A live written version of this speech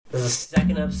This is the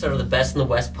second episode of the Best in the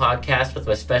West podcast with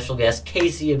my special guest,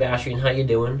 Casey Abastrian. How you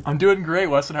doing? I'm doing great,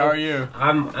 Weston. How are you?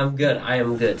 I'm good. I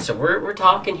am good. So we're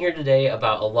talking here today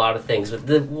about a lot of things, but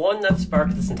the one that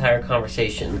sparked this entire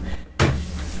conversation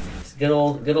is good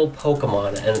old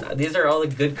Pokemon, and these are all the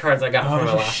good cards I got from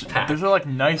my last pack. Those are like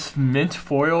nice mint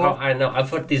foil. Oh, I know. I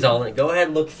put these all in. Go ahead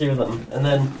and look through them, and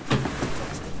then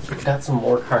got some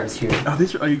more cards here. Oh,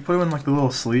 these are you put them in like the little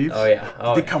sleeves? Oh yeah.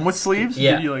 Oh, they come with sleeves?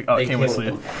 Yeah. Did you it came with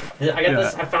sleeves. I got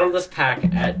this. I found this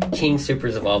pack at King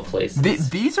Supers of all places.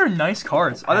 These are nice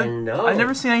cards. I know. I've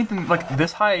never seen anything like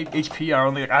this high HP.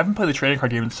 I haven't played the trading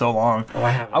card game in so long. Oh,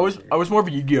 I haven't. I was more of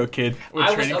a Yu-Gi-Oh kid with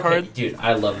trading cards. Dude,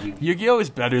 I love Yu-Gi-Oh. Yu-Gi-Oh is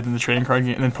better than the trading card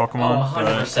game than Pokemon. Oh,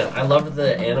 100%. I loved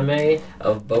the anime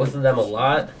of both of them a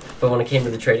lot, but when it came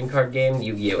to the trading card game,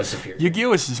 Yu-Gi-Oh was superior.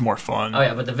 Yu-Gi-Oh is just more fun. Oh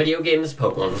yeah, but the video games,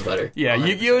 Pokemon was better. Yeah, 100%.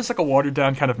 Yu-Gi-Oh is like a watered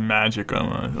down kind of magic.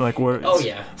 It's like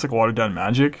watered down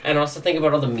magic. And also think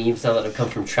about all the memes now that have come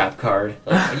from Trap Card.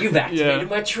 Like, you've activated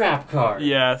my Trap Card.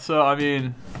 Yeah, so I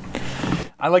mean,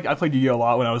 I played Yu-Gi-Oh a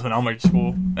lot when I was in elementary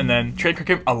school, and then trading card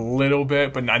game a little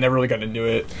bit, but I never really got into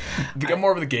it. Got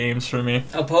more of the games for me.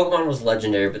 Pokemon was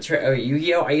legendary, but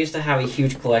Yu-Gi-Oh, I used to have a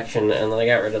huge collection, and then I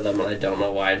got rid of them, and I don't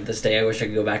know why. To this day, I wish I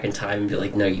could go back in time and be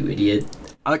like, no, you idiot.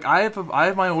 Like I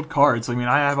have my old cards. I mean,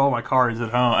 I have all my cards at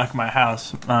home at my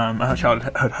house. I have a child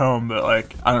at home, but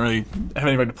like I don't really have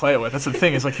anybody to play it with. That's the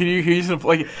thing. Is like who's gonna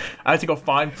play? I have to go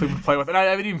find people to play with, and I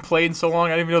haven't even played in so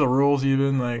long. I didn't even know the rules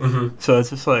even. Like so,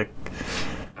 it's just like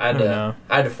I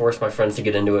had to force my friends to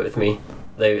get into it with me.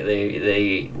 They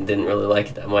didn't really like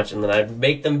it that much, and then I'd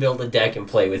make them build a deck and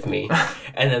play with me,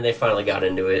 and then they finally got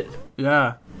into it.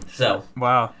 Yeah. So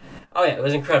wow. Oh yeah, it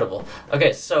was incredible.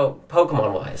 Okay, so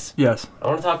Pokemon-wise, yes, I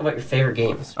want to talk about your favorite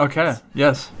games. Okay,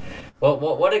 yes. Well,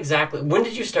 what exactly? When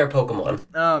did you start Pokemon?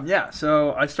 Yeah,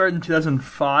 so I started in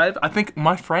 2005. I think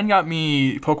my friend got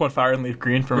me Pokemon Fire and Leaf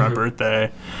Green for my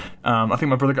birthday. I think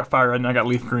my brother got Fire Red and I got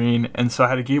Leaf Green, and so I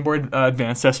had a Game Boy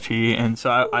Advance SP, and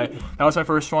so I that was my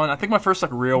first one. I think my first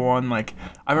like real one. Like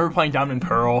I remember playing Diamond and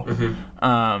Pearl.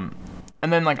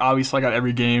 And then, like, obviously, I got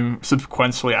every game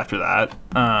sequentially after that.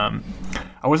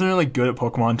 I wasn't really good at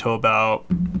Pokemon until about,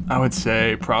 I would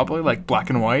say, probably, like, Black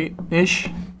and White-ish.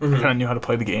 I kind of knew how to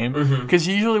play the game. Because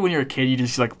usually when you're a kid, you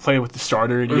just, like, play with the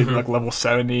starter, and you get, like, level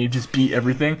 70, just beat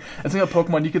everything. I think about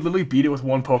Pokemon, you could literally beat it with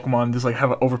one Pokemon and just, like, have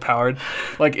it overpowered.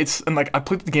 Like, I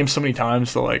played the game so many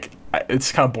times, so, like,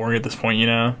 it's kind of boring at this point, you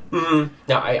know?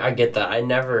 No, I get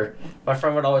that. My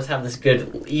friend would always have this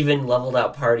good, even leveled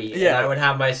out party. Yeah. And I would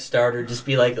have my starter just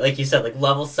be like you said, like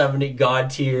level 70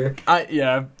 god tier.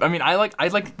 I mean, I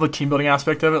like the team building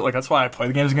aspect of it. Like, that's why I play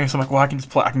the games again. So I'm like, well,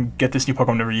 I can get this new Pokemon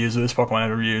I never used, or this Pokemon I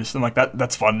never used. And like,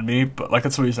 that's fun to me. But like,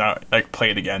 that's the reason I like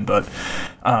play it again. But,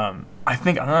 I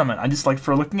don't know, man. I just like,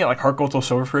 for looking at like Heart Gold Soul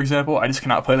Silver, for example, I just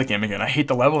cannot play the game again. I hate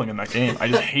the leveling in that game. I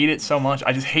just hate it so much.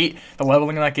 I just hate the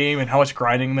leveling in that game and how much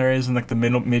grinding there is in like the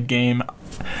mid game.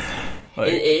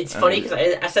 Like, it's funny because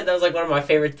I said that was like one of my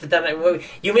favorites, but then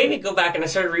you made me go back and I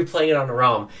started replaying it on the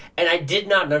ROM, and I did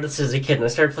not notice as a kid, and I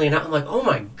started playing it out, I'm like, oh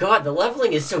my god, the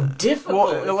leveling is so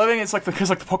difficult. Well, the leveling is like because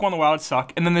like the Pokemon in the wild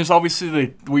suck, and then there's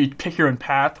obviously where you pick your own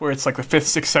path, where it's like the 5th,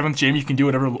 6th, 7th gym, you can do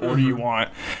whatever order you want,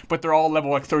 but they're all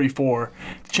level like 34.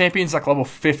 The champion's like level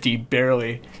 50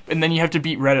 barely, and then you have to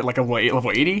beat Red at like level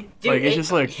 80. Dude, like it's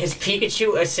just like his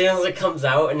Pikachu, as soon as it comes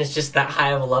out and it's just that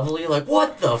high of a level, you're like,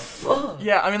 what the fuck?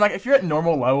 Yeah, I mean, like, if you're at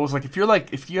normal levels, like, if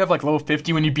you have, like, level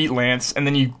 50 when you beat Lance, and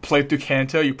then you play through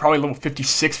Kanto, you're probably level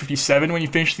 56, 57 when you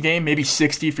finish the game, maybe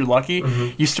 60 if you're lucky.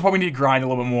 You still probably need to grind a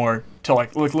little bit more to,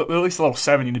 like at least level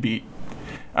 70 to beat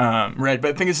Red.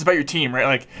 But the thing is, it's about your team, right?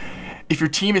 Like, if your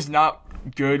team is not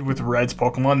good with Red's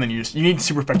Pokemon, then you need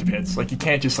super effective hits. Like, you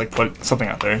can't just, like, put something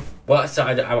out there. Well, so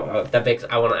I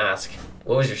want to ask,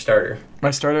 what was your starter?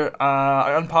 My starter,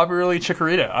 unpopularly,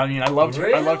 Chikorita. I mean, I loved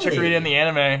Chikorita in the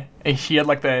anime. And he had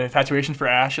like the infatuation for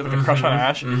Ash, he had like a crush on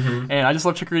Ash, and I just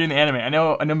love Chikorita in the anime. I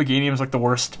know Meganium is like the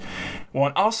worst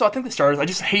one. Also, I think the starters, I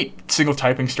just hate single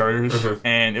typing starters,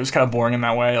 and it was kind of boring in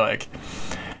that way. Like,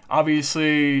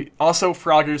 obviously, also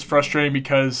Frogger's frustrating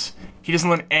because he doesn't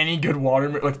learn any good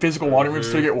physical water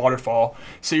moves to get Waterfall.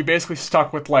 So you're basically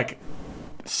stuck with like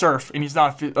Surf, and he's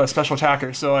not a special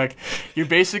attacker, so like you're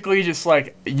basically just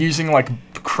like using like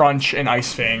Crunch and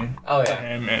Ice Fang. Oh yeah.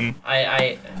 Him, and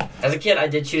I as a kid I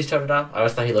did choose Totodile. I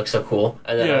always thought he looked so cool,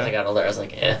 and then as I got older I was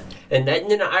like, eh. And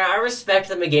then I respect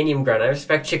the Meganium grunt. I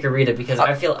respect Chikorita because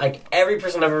I feel like every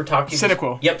person I've ever talked to.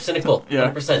 Cynical. Yep, Cynical.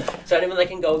 Yeah. 100%. So anyone that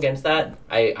can go against that,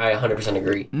 I 100%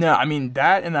 agree. No, I mean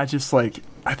that, and that just like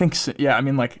I think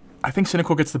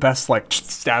Cynical gets the best like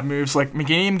stab moves. Like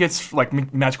Meganium gets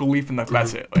like Magical Leaf, and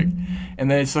that's it. Like,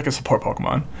 and then it's like a support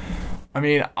Pokemon. I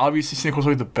mean, obviously Cyndaquil's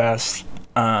always the best,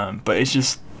 but it's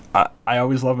just I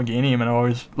always love Meganium, and I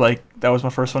always that was my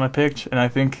first one I picked, and I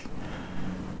think.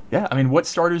 Yeah, I mean, what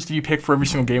starters do you pick for every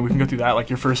single game? We can go through that. Like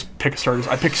your first pick of starters.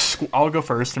 I'll go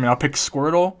first. I mean, I'll pick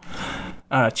Squirtle,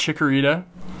 Chikorita.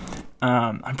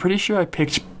 I'm pretty sure I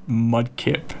picked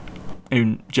Mudkip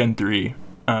in Gen 3.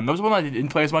 That was one I didn't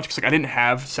play as much because I didn't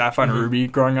have Sapphire and Ruby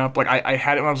growing up. I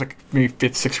had it when I was maybe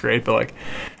 5th, 6th grade, but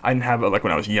I didn't have it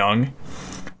when I was young.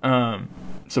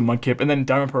 So Mudkip, and then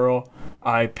Diamond Pearl.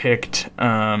 I picked.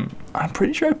 I'm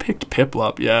pretty sure I picked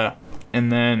Piplup. Yeah,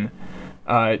 and then.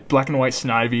 Black and White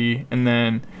Snivy, and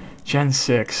then Gen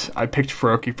 6, I picked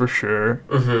Froakie for sure,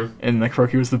 and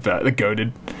Froakie was the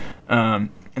goated.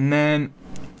 And then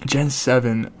Gen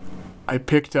 7, I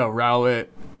picked Rowlet,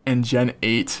 and Gen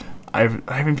 8, I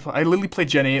literally played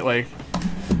Gen 8 I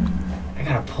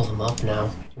gotta pull them up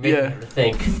now. You're making me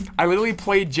think. I literally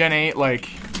played Gen 8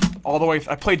 all the way.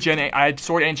 I played Gen 8. I had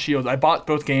Sword and Shield. I bought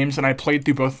both games, and I played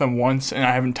through both of them once, and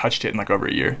I haven't touched it in over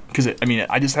a year because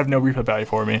I just have no replay value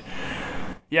for me.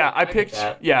 Yeah, I picked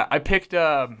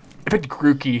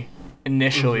Grookey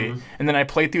initially, and then I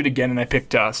played through it again, and I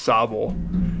picked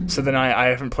Sobble. So then I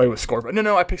haven't played with Scorbunny.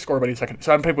 No, I picked Scorbunny second,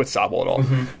 so I haven't played with Sobble at all.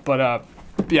 But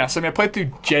yeah, so I played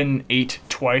through Gen 8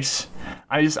 twice.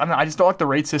 I just don't like the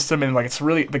raid system, and it's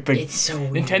really it's so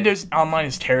weird. Nintendo's online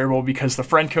is terrible because the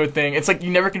friend code thing. It's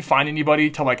you never can find anybody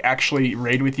to actually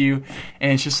raid with you,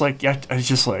 and it's just it's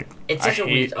just it's such a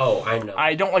weird. Oh, I know.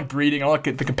 I don't like breeding. I like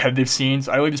the competitive scenes.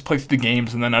 I really just play through the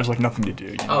games, and then I was nothing to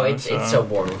do. It's so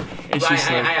boring. It's just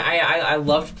I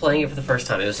loved playing it for the first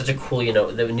time. It was such a cool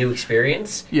the new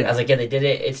experience. Yeah, I was they did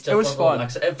it. It was fun.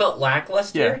 It felt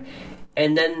lackluster. Yeah.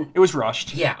 And then it was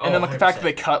rushed. Yeah, and then the fact that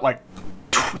they cut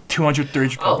 200,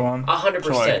 300 Pokemon.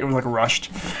 100%. It was rushed.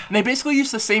 And they basically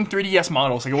used the same 3DS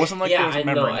models. It wasn't there was a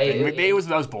memory thing.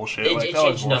 That was bullshit. It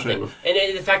changed nothing.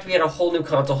 And the fact that we had a whole new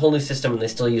console, a whole new system, and they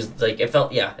still used it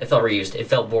felt reused. It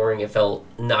felt boring. It felt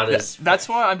not as. That's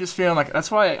why I'm just feeling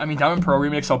that's why Diamond Pro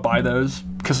remakes. I'll buy those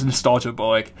because of nostalgia.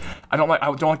 But I don't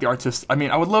like the artist.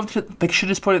 I would love to. They should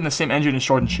just put it in the same engine as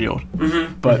Sword and Shield.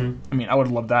 But I would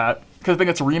love that. Because I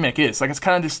think it's a remake it's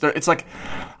kind of just, it's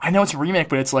I know it's a remake,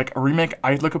 but it's a remake,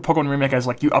 I look at Pokemon Remake as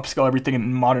you upscale everything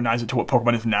and modernize it to what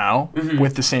Pokemon is now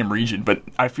with the same region, but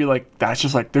I feel that's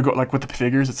just they're with the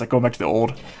figures, it's going back to the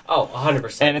old. Oh,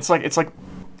 100%. And it's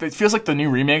it feels like the new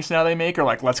remakes now they make are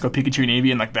Let's Go Pikachu and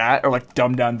Eevee and that, or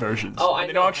dumbed down versions. Oh,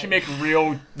 they don't actually make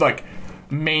real,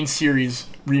 main series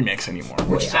remakes anymore.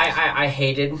 I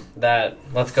hated that.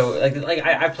 Let's Go.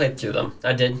 I played through them.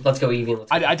 I did. Let's Go Eevee.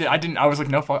 And I didn't. I was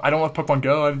no fuck. I don't let Pokemon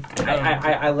Go.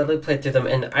 I literally played through them,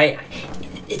 and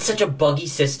it's such a buggy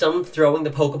system throwing the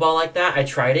Pokeball like that. I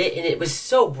tried it, and it was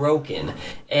so broken.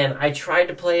 And I tried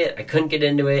to play it. I couldn't get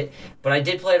into it, but I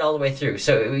did play it all the way through.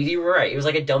 So you were right. It was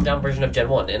a dumbed down version of Gen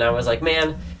 1, and I was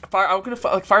man. Fire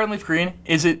and Leaf Green.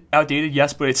 Is it outdated?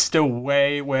 Yes, but it's still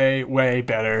way, way, way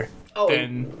better. Oh,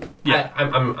 yeah.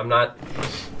 I'm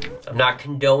not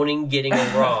condoning getting a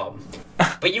ROM,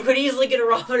 but you could easily get a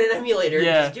ROM in an emulator and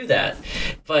just do that.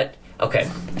 But okay,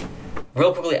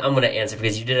 real quickly, I'm gonna answer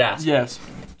because you did ask. Yes.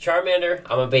 Charmander,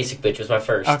 I'm a basic bitch. Was my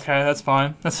first. Okay, that's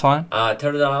fine.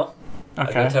 Totodile.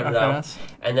 Okay. Totodile.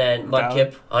 And then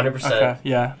Mudkip, 100%. Okay.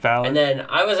 Yeah, valid. And then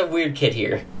I was a weird kid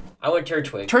here. I went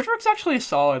Turtwig. Turtwig's actually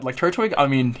solid.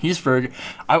 Turtwig, he's very good.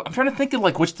 I'm trying to think of,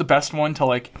 which the best one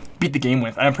to, beat the game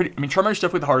with. Charmander's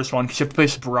definitely the hardest one, because you have to play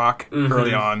Brock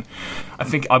early on. I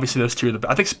think, obviously, those two are the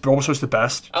best. I think Bulbasaur's the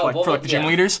best, for the gym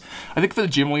leaders. I think for the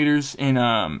gym leaders in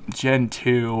Gen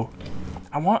 2,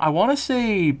 I want to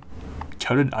say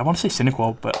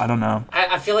Cyndaquil, but I don't know.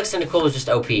 I feel like Cyndaquil was just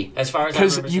OP, as far as I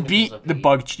remember. Because you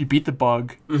beat the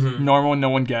bug. Normal, no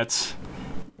one gets.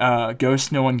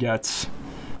 Ghost, no one gets.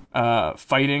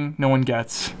 Fighting, no one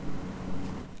gets.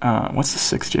 What's the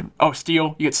sixth gym? Oh,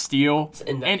 Steel. You get Steel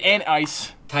and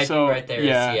Ice. Typing right there.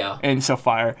 Yeah. And so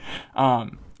Fire.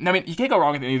 You can't go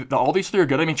wrong with any. All these three are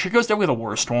good. Trico's definitely the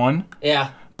worst one.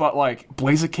 Yeah. But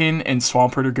Blaziken and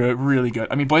Swampert are good, really good.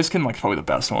 Blaziken probably the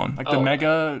best one. The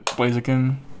Mega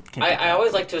Blaziken. I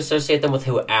always like to associate them with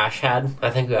who Ash had. I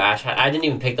think who Ash had. I didn't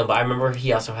even pick them, but I remember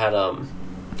he also had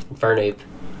Infernape.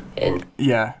 And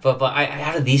yeah, but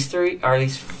out of these three,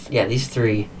 these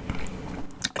three.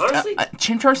 Honestly,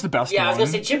 Chimchar's the best one. Yeah, I was gonna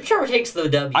say Chimchar takes the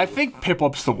W. I think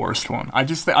Piplup's the worst one. I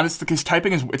just think because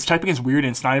typing is weird,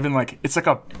 and it's not even it's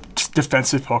a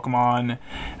defensive Pokemon.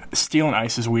 Steel and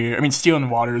Ice is weird. Steel and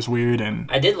Water is weird,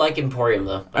 and I did like Emporium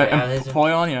though.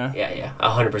 Empoleon, yeah,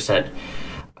 100%.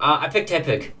 I picked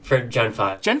Tepig for Gen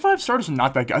 5. Gen 5 starters are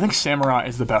not that good. I think Samurai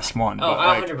is the best one. Oh, but,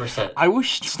 like, 100%. I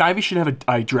wish Snivy should have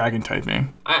a dragon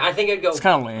typing. I think I'd go... It's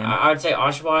kind of lame. I would say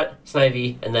Oshawott,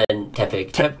 Snivy, and then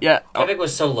Tepig. Tepig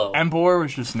was so low. Embor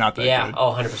was just not that good.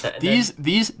 Oh, 100%.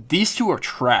 These two are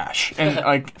trash. And,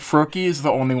 like, Froakie is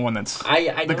the only one that's...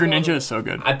 the Greninja is so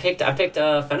good. I picked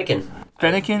Fennekin.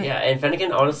 Fennekin? Yeah, and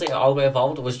Fennekin, honestly, all the way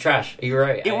evolved, was trash. You're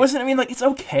right. It wasn't... I mean, like, it's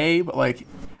okay, but, like...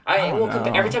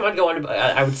 Every time I'd go on,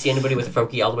 I would see anybody with a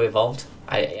Froakie all the way evolved.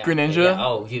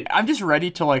 Greninja? Yeah, I'm just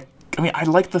ready to, like... I mean, I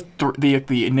like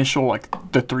the initial,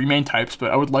 like, the 3 main types,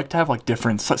 but I would like to have, like,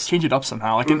 different... Let's change it up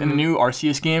somehow. Like, in the new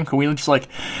Arceus game, can we just, like...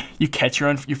 You catch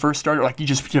your first starter, like, you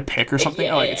just get a pick or something?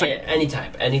 Yeah, it's like... Any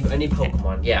type. Any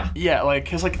Pokemon, yeah. Yeah, like,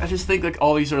 because, like, I just think, like,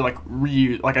 all these are, like,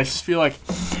 reused. Like, I just feel like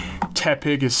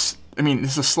Tepig is... I mean,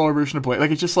 this is a slower version of Blade.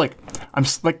 Like, it's just, like...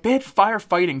 they had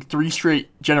firefighting 3 straight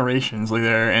generations, like,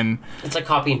 there, and... It's like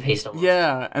copy and paste almost.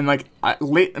 Yeah, and, like,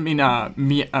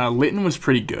 Litten was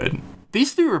pretty good.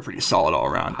 These 3 were pretty solid all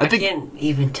around. I can't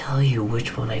even tell you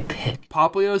which one I picked.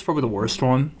 Popplio is probably the worst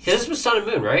one. Because this was Sun and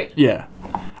Moon, right? Yeah.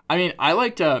 I mean, I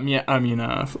liked,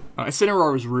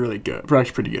 Incineroar was really good.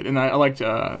 Actually pretty good. And I liked,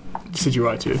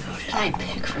 Decidueye, too. Who did I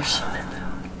pick for Sun and Moon?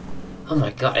 Oh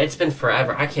my god, it's been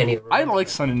forever. I can't even remember. I like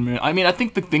Sun and Moon. I mean, I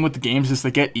think the thing with the games is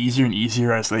they get easier and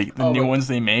easier as the new ones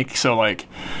they make. So, like,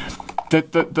 I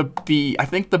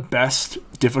think the best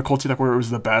difficulty, like where it was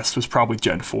the best, was probably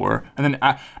Gen 4. And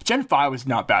then Gen 5 was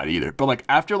not bad either. But, like,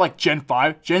 after, like, Gen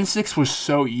 5, Gen 6 was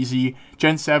so easy.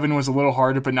 Gen 7 was a little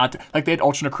harder, but not... Like, they had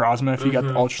Ultra Necrozma if you got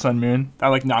the Ultra Sun Moon. That,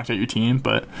 like, knocked out your team.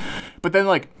 But then,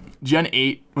 like... Gen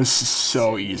 8 was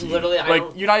so easy. Literally,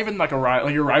 you're not even like a rival.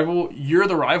 Like your rival, you're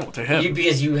the rival to him.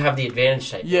 Because you have the advantage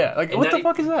type. Yeah, like what the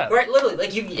fuck is that? Right, literally,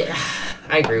 like you. Yeah,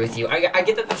 I agree with you. I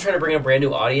get that they're trying to bring a brand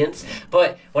new audience,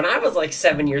 but when I was like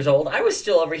 7 years old, I was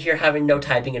still over here having no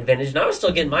typing advantage, and I was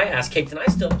still getting my ass kicked, and I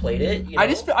still played it. You know? I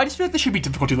just feel like there should be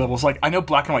difficulty levels. Like I know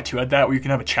Black and White 2 had that, where you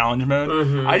can have a challenge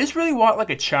mode. I just really want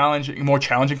like a more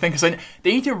challenging thing, because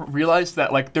they need to realize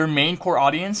that like their main core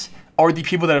audience are the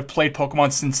people that have played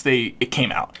Pokemon since it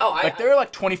came out. They're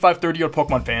like 25, 30-year-old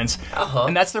Pokemon fans,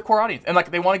 and that's their core audience. And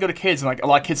like they want to go to kids, and like a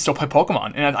lot of kids still play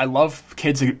Pokemon, and I love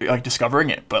kids like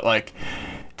discovering it. But like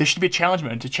there should be a challenge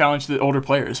mode to challenge the older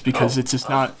players, because it's just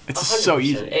not. It's just so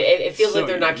easy. It feels like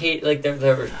they're not like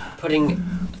they're putting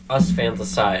us fans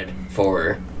aside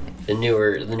for the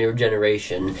newer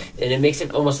generation, and it makes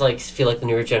it almost like feel like the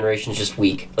newer generation is just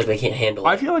weak, like they can't handle it.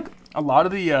 I feel like a lot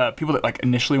of the people that like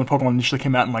initially, when Pokemon initially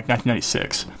came out in like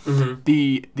 1996,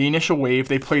 the initial wave,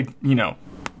 they played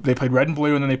Red and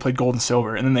Blue, and then they played Gold and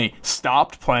Silver, and then they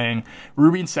stopped playing.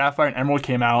 Ruby and Sapphire and Emerald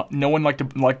came out. No one liked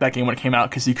that game when it came out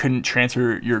because you couldn't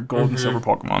transfer your Gold and Silver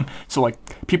Pokemon. So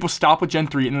like people stopped with Gen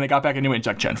 3, and then they got back into it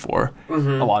in Gen 4. A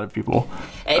lot of people.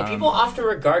 And people often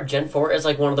regard Gen 4 as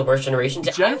like one of the worst generations.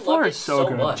 Gen 4 is so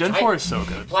good. Much. Gen 4 is so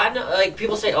good. Platinum, like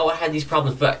people say, oh, I had these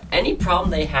problems, but any problem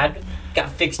they had got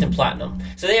fixed in Platinum.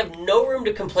 So they have no room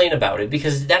to complain about it,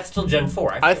 because that's still Gen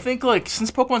 4. I think, like,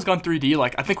 since Pokemon's gone 3D,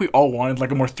 like, I think we all wanted,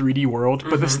 like, a more 3D world.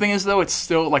 But this thing is, though, it's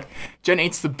still, like, Gen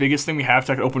 8's the biggest thing we have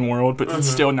to, like, open world, but it's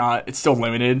still not, it's still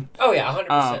limited. Oh, yeah,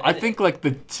 100%. I think, like,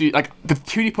 the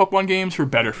 2D Pokemon games were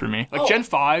better for me. Like, Gen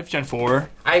 5, Gen 4.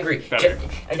 I agree. Better.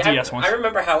 The DS ones. I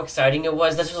remember how exciting it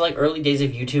was. This was, like, early days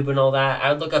of YouTube and all that.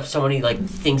 I would look up so many, like,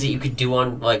 things that you could do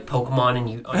on, like, Pokemon on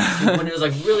YouTube when it was,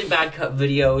 like, really bad cut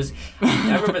videos.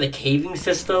 I remember the caving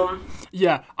system.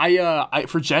 Yeah, I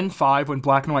for Gen 5, when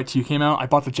Black and White 2 came out, I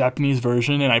bought the Japanese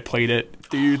version, and I played it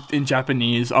in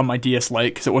Japanese on my DS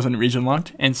Lite, because it wasn't region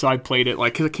locked, and so I played it,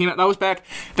 like, because it came out, that was back,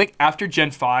 I think after Gen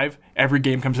 5, every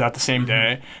game comes out the same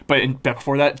day, but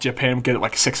before that, Japan would get it,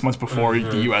 like, 6 months before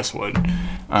the US would.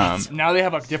 Now they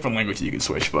have, like, different languages you can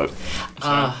switch, but...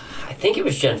 I think it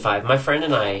was Gen 5. My friend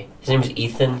and I, his name is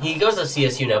Ethan. He goes to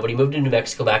CSU now, but he moved to New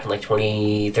Mexico back in like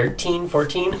 2013,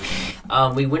 14.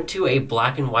 We went to a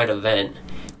Black and White event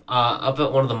up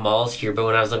at one of the malls here, but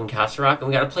when I was living in Castle Rock, and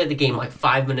we got to play the game like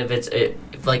 5 minutes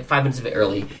of it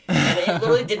early. And it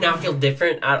literally did not feel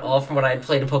different at all from what I had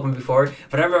played in Pokemon before,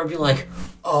 but I remember being like,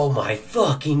 oh my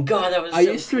fucking god, that was I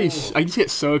used to get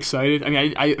so excited. I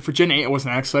mean, I for Gen 8, I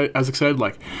wasn't as excited.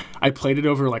 Like, I played it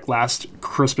over, like, last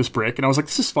Christmas break, and I was like,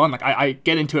 this is fun. Like, I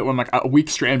get into it when, like, a week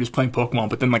straight I'm just playing Pokemon,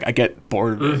 but then, like, I get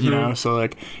bored of it, you know? So,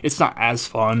 like, it's not as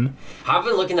fun. I've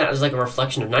been looking at it as, like, a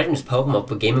reflection of not even just Pokemon,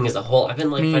 but gaming as a whole. I've been,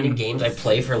 like, finding games I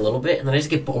play for a little bit, and then I just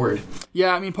get bored.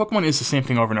 Yeah, I mean, Pokemon is the same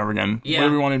thing over and over again,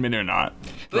 whether we want to admit it or not.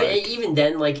 But even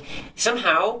then, like,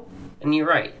 somehow, and you're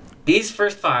right, these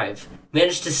first 5...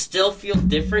 managed to still feel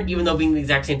different, even though being the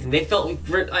exact same thing. They felt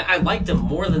I liked them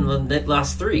more than the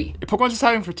last three. Pokemon's just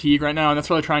having fatigue right now, and that's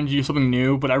why they're trying to do something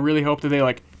new. But I really hope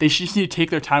that they just need to take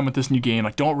their time with this new game.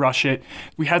 Like, don't rush it.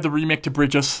 We had the remake to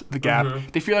bridge us the gap.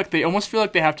 They almost feel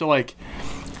like they have to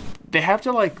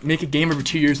make a game every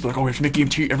 2 years. They're like, oh, we have to make a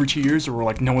game every 2 years, or we're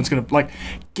like, no one's gonna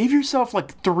give yourself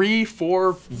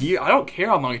 3-4 years. I don't care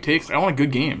how long it takes. I want a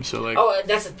good game. So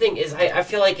that's the thing is I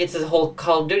feel like it's a whole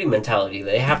Call of Duty mentality.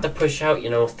 They have to push out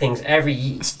things every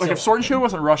year. If Sword and Shield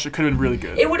wasn't rushed, it could have been really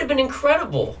good. It would have been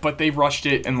incredible. But they rushed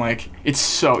it, and it's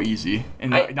so easy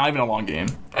and not even a long game.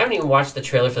 I haven't even watched the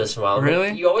trailer for this in a while.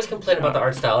 Really? You always complain about the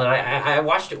art style, and I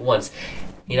watched it once.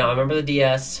 I remember the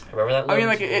DS. I remember that. I mean,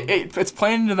 it's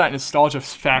playing into that nostalgia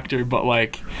factor, but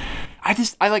what's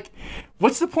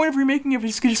the point of remaking it if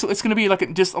it's gonna be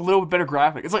just a little bit better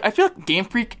graphic? It's I feel like Game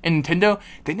Freak and Nintendo,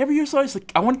 they never utilize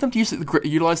I want them to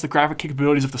utilize the graphic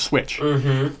capabilities of the Switch.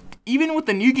 Mm-hmm. Even with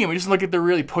the new game, I just they're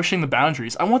really pushing the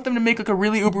boundaries. I want them to make a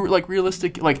really uber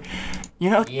realistic what the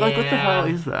hell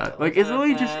is that?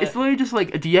 It's literally just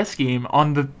a DS game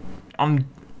on.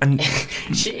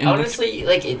 Honestly,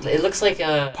 it looks like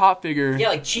a pop figure. Yeah,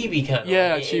 like chibi kind of.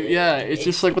 Yeah, it's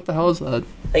just what the hell is that?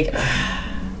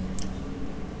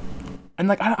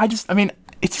 And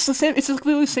it's just the same. It's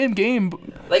literally the same game.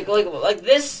 Like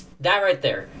that right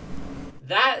there.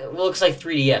 That looks like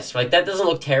 3DS. That doesn't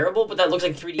look terrible, but that looks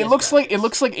like 3DS. It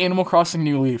looks like Animal Crossing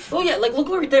New Leaf. Oh yeah, look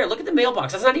right there. Look at the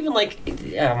mailbox. That's not even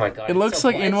oh my god. It looks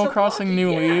like Animal Crossing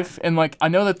New Leaf, and I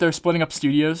know that they're splitting up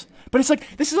studios, but it's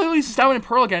this is literally Diamond and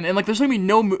Pearl again, and there's gonna be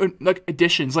no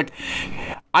additions.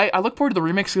 I look forward to the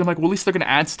remix. And I'm well, at least they're gonna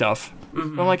add stuff.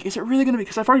 Mm-hmm. But I'm is it really gonna be?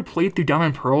 Because I've already played through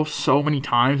Diamond and Pearl so many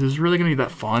times. Is it really gonna be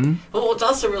that fun? Well, it's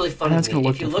also really fun.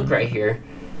 If you look right here.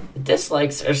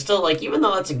 Dislikes are still even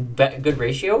though that's a good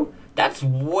ratio, that's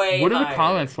way What are higher. the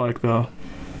comments like though?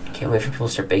 I can't wait for people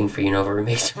to start begging for Unova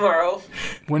remakes tomorrow.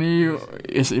 When you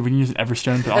use an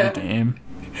Everstone on the game?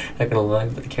 Not gonna lie,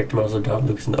 but the character models are dumb.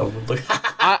 Luke's an overlook.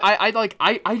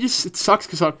 I just it sucks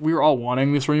because we were all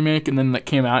wanting this remake and then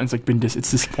came out and it's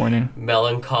it's disappointing.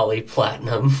 Melancholy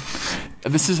Platinum.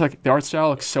 This is the art style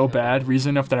looks so bad, reason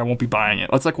enough that I won't be buying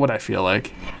it. That's what I feel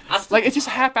like. It's just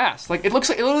half-assed. It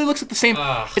literally looks like the same.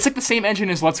 It's the same engine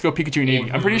as Let's Go Pikachu and Eevee.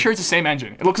 Mm-hmm. I'm pretty sure it's the same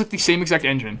engine. It looks like the same exact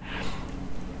engine.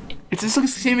 It just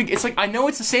looks the same. It's I know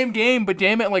it's the same game, but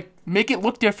damn it, make it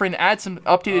look different. Add some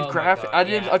updated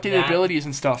updated abilities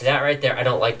and stuff. That right there, I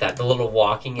don't like that. The little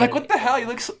walking. What the hell? He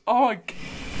looks inside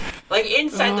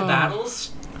the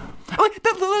battles. That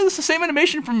literally is the same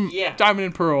animation from Diamond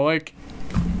and Pearl.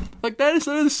 That is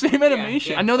literally the same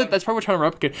animation. I know that's probably what we're trying to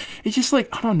replicate. It's just I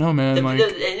don't know, man.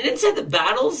 Inside the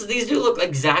battles, these do look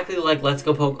exactly like Let's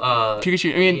Go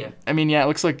Pikachu. It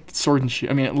looks like Sword and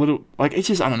Shield. It's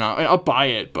just I don't know. I'll buy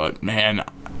it, but man,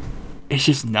 it's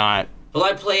just not. Will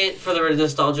I play it for the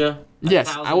nostalgia?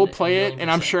 Yes, I will play it, and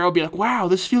I'm sure I'll be wow,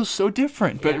 this feels so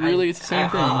different. But really, it's the same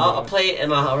thing. I'll play it,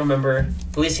 and I'll remember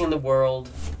releasing the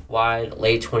worldwide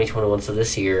late 2021, so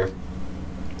this year.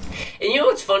 And you know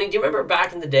what's funny? Do you remember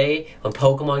back in the day when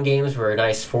Pokemon games were a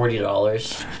nice $40?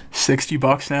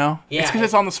 $60 now? Yeah. It's because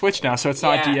it's on the Switch now, so it's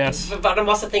not DS. But I'm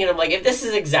also thinking, if this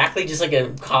is exactly just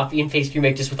a copy and paste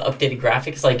remake just with updated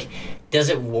graphics, does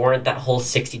it warrant that whole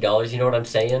 $60? You know what I'm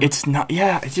saying? It's not,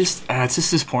 it's just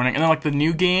disappointing. And then, the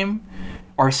new game,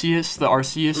 Arceus, the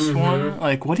Arceus one,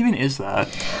 what even is that?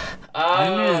 I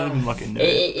didn't even look into it.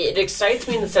 It excites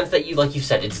me in the sense that, like you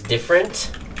said, it's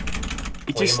different.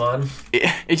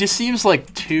 It just seems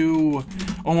too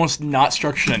almost not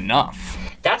structured enough.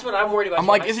 That's what I'm worried about. I'm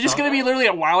is it just going to be literally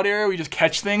a wild area where we just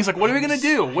catch things? What are we going to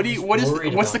do?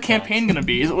 What's the campaign going to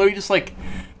be? Is it literally just I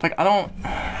don't...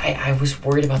 I was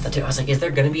worried about that too. I was is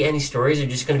there going to be any stories or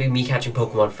just going to be me catching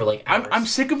Pokemon for hours? I'm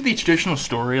sick of the traditional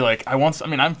story.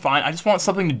 I'm fine. I just want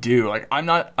something to do. I'm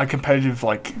not a competitive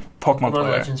Pokemon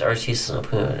player. Legends Arceus.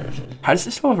 How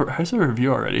does it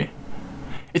review already?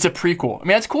 It's a prequel.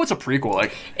 That's cool. It's a prequel.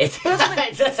 It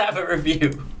does have a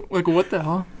review. What the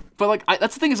hell? But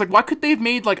that's the thing is why could they have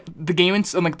made the game and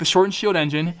the Sword and Shield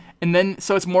engine and then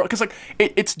so it's more because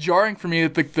it's jarring for me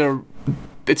that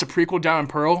it's a prequel Diamond and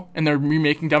Pearl and they're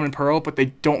remaking Diamond and Pearl but they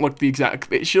don't look the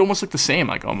exact. It should almost look the same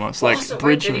almost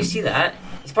Bridge. Did you see that?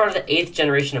 It's part of the 8th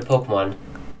generation of Pokemon.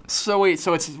 So wait,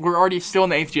 we're already still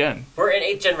in the 8th gen. We're in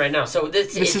 8th gen right now. So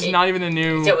this is not even the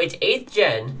new. So it's 8th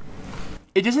gen.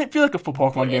 It doesn't feel like a full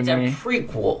Pokemon game to me. It's a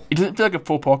prequel. It doesn't feel like a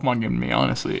full Pokemon game to me,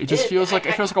 honestly. It just feels like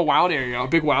a wild area, a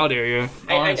big wild area.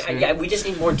 We just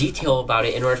need more detail about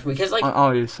it in order because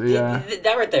obviously, yeah.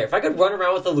 That right there. If I could run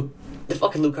around with the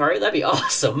fucking Lucario, that'd be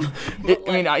awesome. I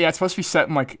mean, yeah, it's supposed to be set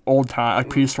in like old time, like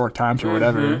prehistoric times or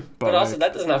whatever. But also,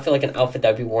 that does not feel like an outfit that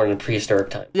would be worn in prehistoric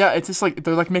time. Yeah, it's just like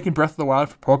they're like making Breath of the Wild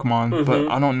for Pokemon, but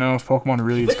I don't know if Pokemon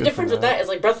really is But good the difference for with that is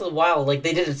like Breath of the Wild, like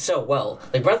they did it so well.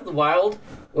 Like Breath of the Wild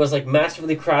was like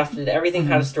masterfully crafted. Everything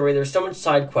had a story. There was so much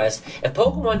side quests. If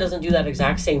Pokemon doesn't do that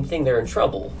exact same thing, they're in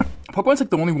trouble. Pokemon's like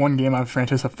the only one game I've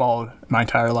franchise I've followed my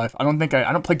entire life. I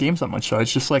don't play games that much, so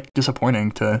it's just like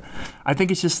disappointing to. I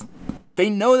think it's just they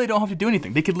know they don't have to do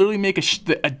anything. They could literally make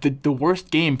the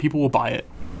worst game. People will buy it.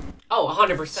 Oh,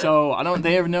 100%. So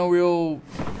they have no real.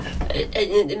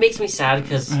 It makes me sad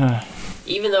because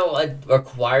even though it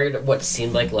required what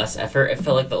seemed like less effort, it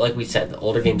felt like we said, the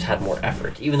older games had more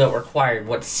effort. Even though it required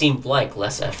what seemed like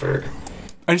less effort.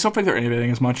 I just don't think they're innovating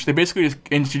as much. They basically just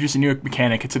introduce a new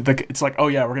mechanic. It's like, oh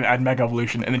yeah, we're gonna add Mega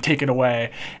Evolution and then take it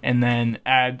away, and then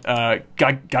add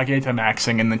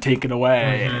Gigantamaxing and then take it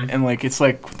away, and like it's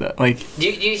like like. Do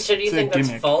you think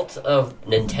that's fault of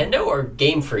Nintendo or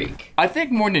Game Freak? I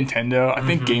think more Nintendo. I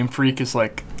think Game Freak is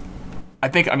like.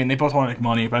 I mean they both want to make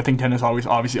money, but I think Nintendo's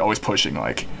always pushing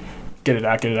like. Get it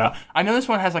out. I know this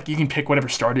one has like you can pick whatever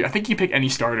starter. I think you pick any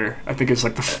starter. I think it's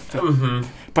like the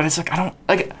but it's like I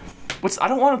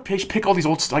don't want to pick all these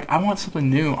old like I want something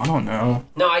new. I don't know.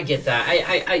 No, I get that.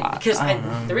 Because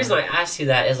the reason I asked you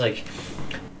that is like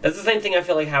that's the same thing I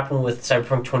feel like happened with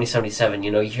Cyberpunk 2077. You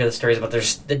know, you hear the stories about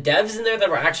there's the devs in there that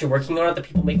were actually working on it, the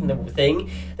people making the thing.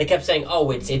 They kept saying,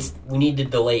 "Oh, it's we need to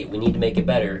delay it. We need to make it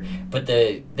better." But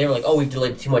they were like, "Oh, we've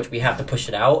delayed it too much. We have to push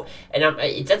it out." And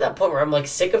it's at that point where I'm like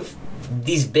sick of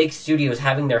these big studios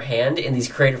having their hand in these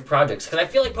creative projects because I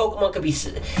feel like Pokemon could be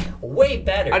way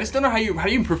better. I just don't know how you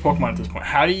improve Pokemon at this point.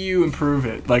 How do you improve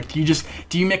it? Like, do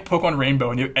you make Pokemon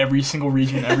Rainbow and you have every single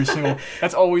region, every single?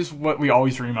 That's always what we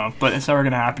always dream of, but it's never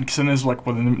gonna happen because then there's like,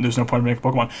 well, then there's no point in making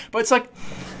Pokemon. But it's like,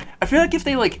 I feel like if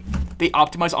they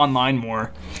optimize online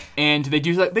more, and they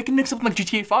do like they can mix something like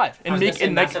GTA 5 and make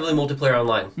it massively multiplayer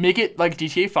online. Make it like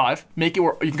GTA 5. Make it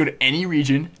where you can go to any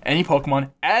region, any Pokemon.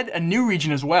 Add a new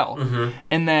region as well,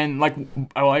 and then like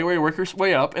allow you to work your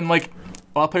way up and like.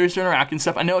 Allow players to interact and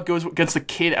stuff. I know it goes against the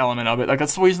kid element of it. Like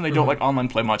that's the reason they don't like online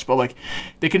play much. But like,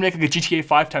 they can make like a GTA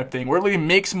 5 type thing where it really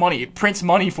makes money, it prints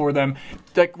money for them.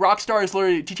 Like Rockstar is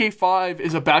literally GTA 5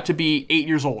 is about to be 8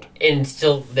 years old, and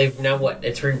still they've now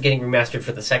it's getting remastered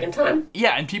for the second time.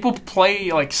 Yeah, and people play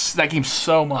like that game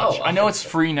so much. I know it's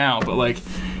free now, but like.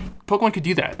 Pokemon could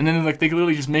do that, and then like they could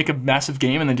literally just make a massive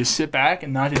game and then just sit back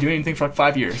and not have to do anything for like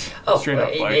 5 years. Straight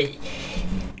up, like.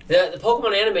 The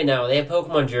Pokemon anime now, they have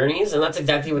Pokemon Journeys, and that's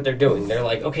exactly what they're doing. They're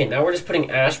like, okay, now we're just putting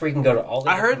Ash where you can go to all the...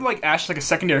 I heard, like, Ash is, like, a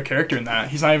secondary character in that.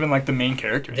 He's not even, like, the main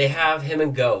character. They have him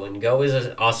and Go is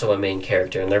also a main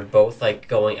character, and they're both, like,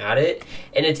 going at it.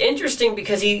 And it's interesting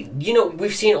because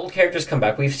we've seen old characters come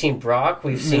back. We've seen Brock,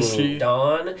 we've seen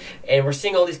Dawn, and we're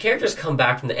seeing all these characters come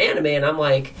back from the anime, and I'm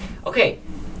like, okay...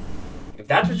 If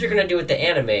that's what you're going to do with the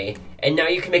anime, and now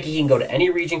you can make it, he can go to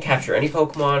any region, capture any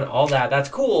Pokemon, all that's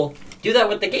cool. Do that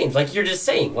with the games, like you're just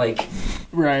saying, like...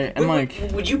 Right,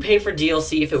 and would you pay for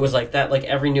DLC if it was like that? Like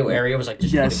every new area was like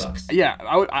just $20? Yeah,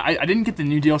 I didn't get the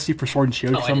new DLC for Sword and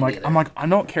Shield because I'm like, I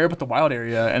don't care about the wild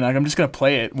area, and like, I'm just going to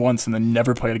play it once and then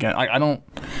never play it again. I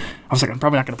was like, I'm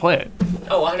probably not going to play it.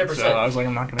 Oh, 100%. So I was like,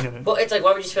 I'm not going to get it. Well, it's like,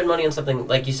 why would you spend money on something,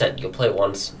 like you said, you'll play it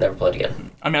once, never play it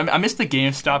again? I mean, I missed the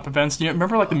GameStop events. Do you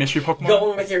remember, like, the mystery Pokemon?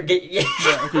 Going with your... Yeah,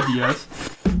 with your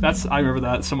DS. I remember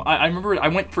that. So I remember I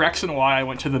went for X and Y, I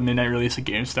went to the midnight release at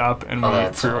GameStop, and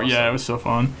awesome. Yeah, it was so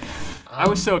fun. I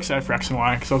was so excited for X and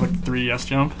Y, because I was like the 3DS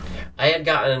jump. I had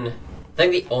gotten... I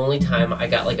think the only time I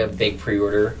got like a big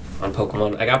pre-order on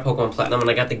Pokemon, I got Pokemon Platinum and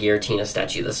I got the Giratina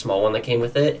statue, the small one that came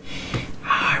with it.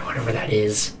 I wonder where that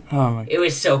is. Oh my! It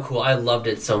was so cool. I loved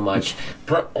it so much.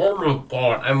 But oh my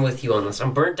god, I'm with you on this.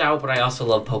 I'm burnt out, but I also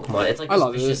love Pokemon. It's like this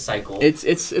vicious cycle. It's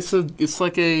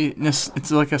like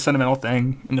a sentimental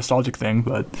thing, a nostalgic thing.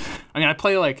 But I mean, I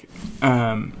play like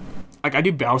I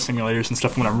do battle simulators and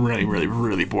stuff when I'm really, really,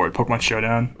 really bored. Pokemon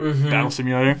Showdown, Battle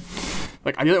Simulator.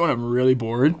 Like, I do that when I'm really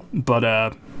bored, but,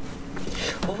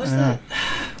 What was that?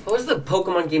 What was the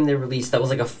Pokemon game they released that was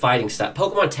like a fighting style?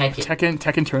 Pokemon Tekken. Tekken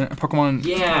Pokemon...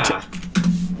 Yeah.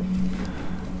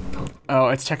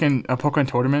 It's Tekken, Pokemon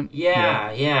Tournament?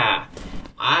 Yeah.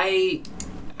 I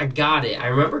got it. I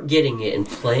remember getting it and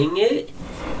playing it.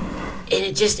 And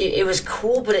it was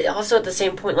cool, but it also at the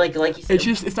same point, like you said,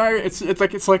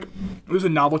 it's like there's a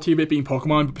novelty of it being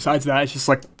Pokemon, but besides that, it's just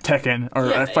like Tekken or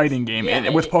a fighting game,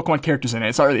 and with Pokemon characters in it.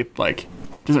 It's not really like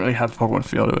doesn't really have a Pokemon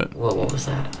feel to it. What was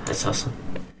that? That's awesome.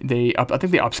 I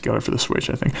think they upscaled it for the Switch.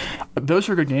 I think those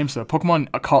are good games though. Pokemon,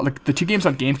 like the 2 games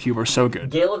on GameCube are so good.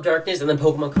 Gale of Darkness and then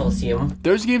Pokemon Coliseum.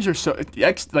 Those games are so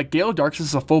like Gale of Darkness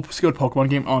is a full-scaled Pokemon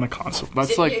game on a console.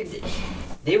 That's like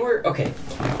they were okay.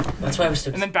 That's why I was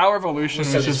so. And then Battle Revolution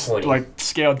was just like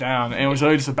scaled down, and it was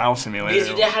really just a battle simulator.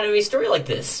 Because you had a story like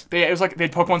this. It was like they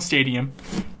had Pokemon Stadium,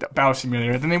 Battle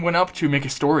Simulator. Then they went up to make a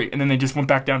story, and then they just went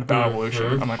back down to Battle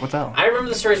Evolution. I'm like, what the hell? I remember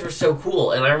the stories were so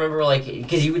cool, and I remember like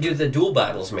because you would do the dual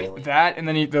battles mainly. That, and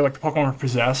then they're like the Pokemon were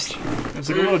possessed. It was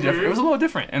like a little different. It was a little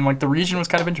different, and like the region was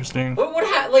kind of interesting.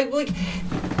 Like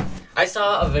I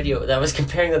saw a video that was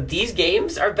comparing that these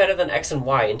games are better than X and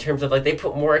Y in terms of like they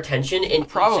put more attention in.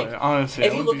 Probably, honestly.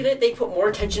 If you look at it, they put more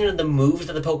attention into the moves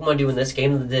that the Pokemon do in this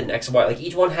game than they did in X and Y. Like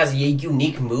each one has a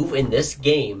unique move in this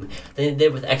game than they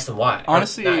did with X and Y.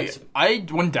 Honestly, I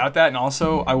wouldn't doubt that, and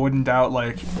also I wouldn't doubt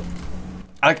like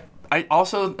I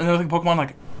also another thing Pokemon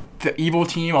like. The evil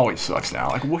team always sucks now.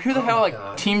 Like, well, who the hell? Like,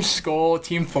 God. Team Skull,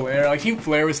 Team Flare. Like, Team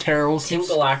Flare was terrible. Team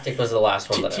Galactic was the last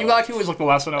one. Team Galactic was like the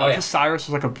last one. Because Cyrus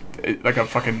was like a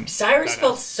fucking. Cyrus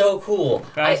felt so cool.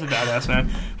 That was a badass man.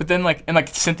 But then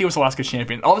Cynthia was the last good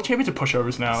champion. All the champions are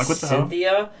pushovers now. Like, what the hell?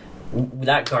 Cynthia,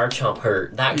 that Garchomp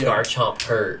hurt. Garchomp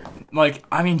hurt. Like,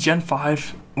 I mean, Gen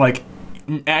 5. Like,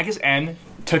 I guess N.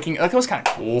 It was kind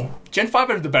of cool. Gen 5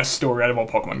 had the best story out of all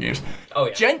Pokemon games. Oh,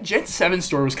 yeah. Gen 7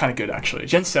 story was kind of good, actually.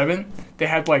 Gen 7, they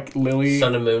had, like, Lily.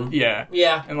 Sun and Moon. Yeah.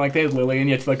 Yeah. And, like, they had Lily, and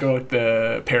you had to, like, go, like,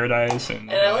 the Paradise. And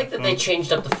I like that they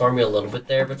changed up the formula a little bit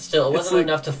there, but still, it wasn't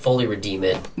enough to fully redeem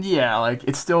it. Yeah, like,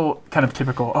 it's still kind of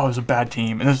typical, there's a bad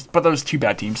team. But there was 2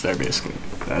 bad teams there, basically.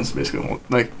 That's basically,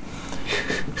 like...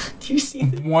 Do you see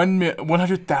that?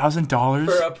 $100,000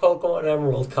 for a Pokemon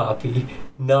Emerald copy,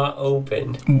 not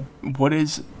open. What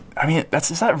is? I mean, that's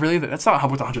not worth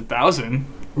 100,000.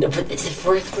 No, but it's the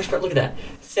first part. Look at that.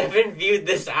 7 viewed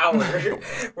this hour.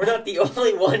 We're not the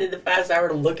only one in the past hour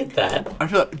to look at that. I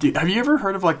feel like, dude, have you ever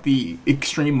heard of like the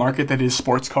extreme market that is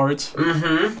sports cards?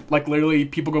 Mm-hmm. Like literally,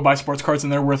 people go buy sports cards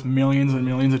and they're worth millions and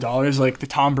millions of dollars. Like the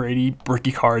Tom Brady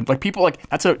rookie card. Like people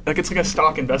it's like a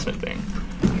stock investment thing.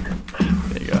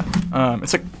 There you go.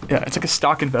 It's like a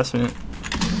stock investment,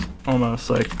 almost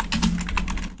like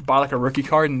buy like a rookie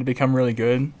card and become really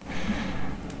good.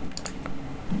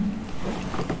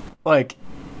 Like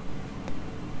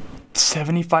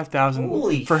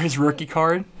 $75,000 for his rookie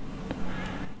card.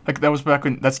 Like that was back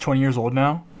when that's 20 years old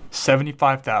now.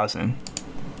 $75,000.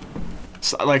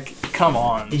 So, like, come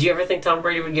on. Did you ever think Tom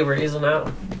Brady would get raised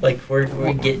out? Like, where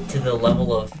we get to the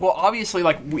level of... Well, obviously,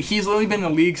 like, he's literally been in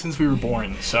the league since we were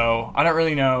born, so I don't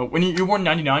really know. When you were born in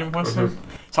 99, Winston?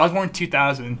 Mm-hmm. So I was born in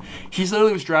 2000. He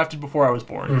literally was drafted before I was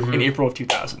born, in April of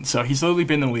 2000. So he's literally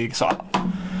been in the league, so...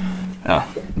 Yeah.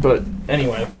 But,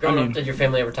 anyway. Growing up, did your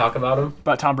family ever talk about him?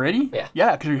 About Tom Brady? Yeah.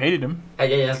 Yeah, because you hated him.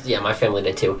 Yeah, my family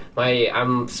did too. My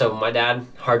dad,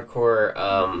 hardcore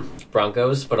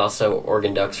Broncos, but also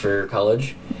Oregon Ducks for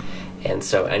college. And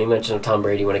so any mention of Tom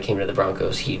Brady when it came to the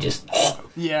Broncos, he just...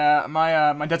 Yeah,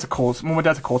 my dad's a Colts. My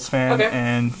dad's a Colts fan, okay.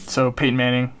 And so Peyton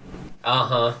Manning...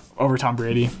 over Tom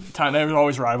Brady. They were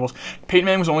always rivals. Peyton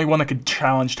Manning was the only one that could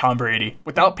challenge Tom Brady.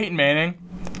 Without Peyton Manning,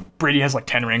 Brady has like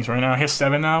 10 rings right now. He has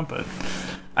 7 now, but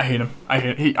I hate him.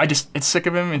 It's sick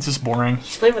of him. It's just boring.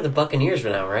 He's playing with the Buccaneers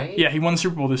now, right? Yeah, he won the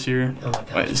Super Bowl this year. Oh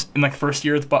my gosh. In like the first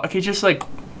year of the Bucs. Okay, just like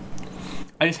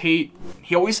I just hate.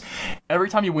 He always, every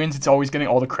time he wins, it's always getting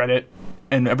all the credit,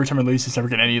 and every time he loses, he's never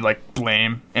getting any like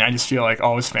blame. And I just feel like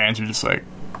all his fans are just like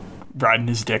riding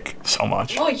his dick so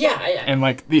much. Oh yeah. And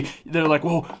like they're like,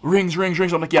 well, rings.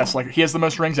 I'm like, yes, like he has the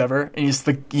most rings ever, and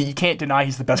you can't deny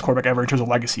he's the best quarterback ever in terms of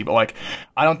legacy. But like,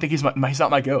 I don't think he's not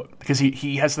my GOAT because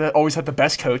he has always had the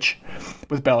best coach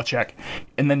with Belichick,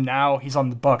 and then now he's on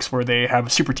the Bucs where they have a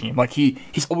super team. Like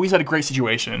he's always had a great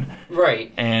situation.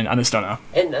 Right. And I just don't know.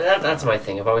 And that's my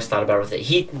thing. I've always thought about it with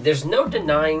it. There's no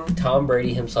denying Tom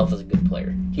Brady himself as a good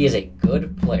player. He is a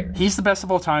good player. He's the best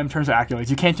of all time in terms of accolades.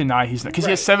 You can't deny he's because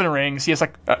he has 7 rings. He has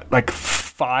like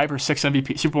 5 or 6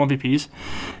 Super Bowl MVPs.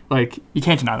 Like you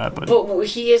can't deny that. But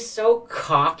he is so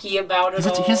cocky about it.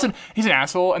 He's an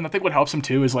asshole. And I think what helps him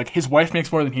too is like his wife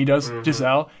makes more than he does,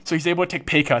 Giselle. So he's able to take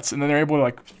pay cuts, and then they're able to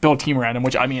like build a team around him.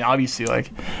 Which I mean, obviously,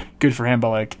 like good for him. But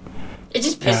like, it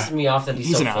just pisses me off that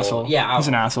he's so an full. asshole. Yeah, he's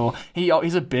an asshole.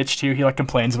 He's a bitch too. He like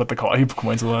complains about the call. He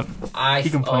complains a lot. He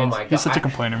complains. Oh my God. He's such a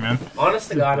complainer, man. Honest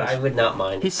to God, I would not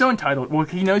mind. He's so entitled. Well,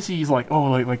 he knows he's like,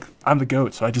 like I'm the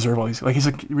GOAT, so I deserve all these. Like he's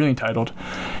like really entitled.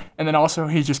 And then also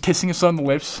he's just kissing his son on the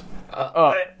lips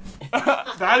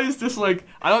That is just like,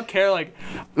 I don't care, like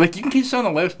you can kiss someone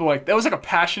on the lips, but like that was like a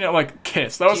passionate like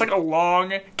kiss. That was like a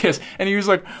long kiss, and he was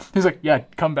like, yeah,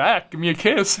 come back, give me a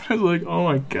kiss. I was like, oh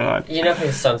my god. You know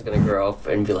his son's gonna grow up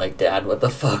and be like, Dad, what the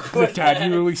fuck? Like, Dad, you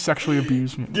literally sexually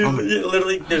abused me. Dude,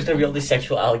 literally, there's gonna be all these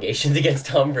sexual allegations against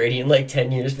Tom Brady in like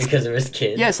 10 years because of his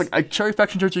kids. Yeah, it's like I show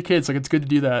affection towards your kids. Like it's good to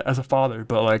do that as a father,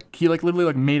 but like he like literally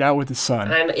like made out with his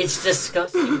son. And it's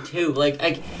disgusting too.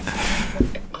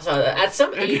 So at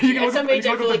some age, You can look at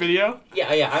the video.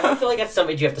 Yeah. I feel like at some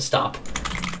age you have to stop.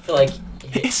 I feel like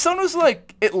His son was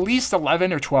like at least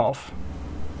 11 or 12.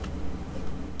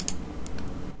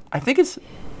 I think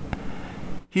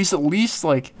he's at least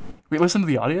like. Wait, listen to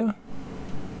the audio.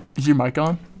 Is your mic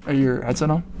on? Or your headset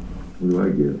on? What do I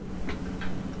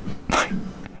get?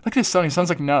 Look at his son. He sounds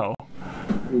like no.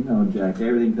 You know, Jack,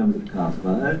 everything comes at a cost,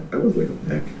 man. I was like a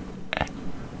peck.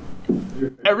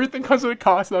 Everything comes at a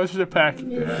cost. That was just a peck.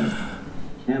 Yeah.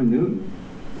 Cam Newton.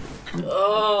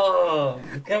 oh,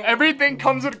 Everything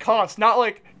comes at a cost. Not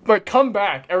like come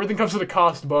back. Everything comes at a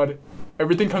cost, bud.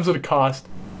 Everything comes at a cost.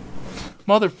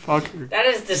 Motherfucker. that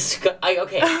is disgusting.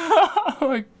 Okay, Oh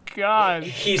my god.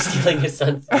 he's stealing his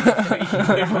son's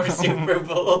for Super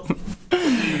Bowl.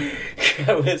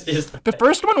 That was just. The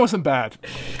first one wasn't bad.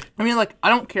 I mean, like, I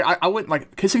don't care. I wouldn't,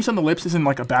 like, kissing someone on the lips isn't,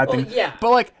 like, a bad thing. yeah.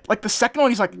 But, like, the second one,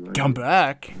 he's like, come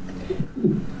back.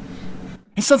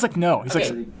 His son's like, no. He's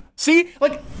Okay. like, see?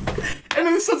 Like, and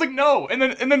then his son's like, no. And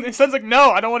then his son's like,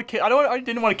 no, I don't want to kiss. I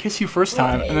didn't want to kiss you first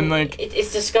time. And then, like.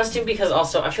 It's disgusting because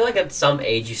also I feel like at some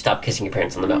age you stop kissing your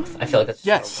parents on the mouth. I feel like that's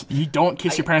Yes, you don't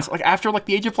kiss your parents. Like, after, like,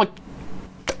 the age of, like,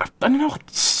 I don't know, like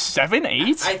 7,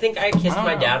 8? I think I kissed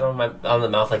my dad on the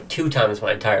mouth like 2 times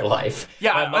my entire life.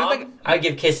 Yeah, my I mom, think- I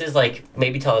give kisses like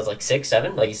maybe till I was like 6,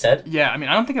 7, like you said. Yeah, I mean,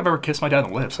 I don't think I've ever kissed my dad on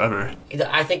the lips, ever.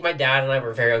 I think my dad and I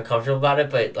were very uncomfortable about it,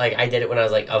 but like I did it when I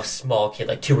was like a small kid,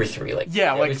 like 2 or 3. Like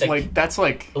Yeah, it like, was, like, that's,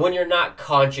 like. when you're not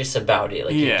conscious about it.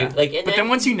 Like Yeah. you do, like, and But then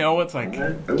once you know, it's like.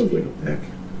 I was like a peck.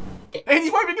 And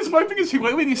he's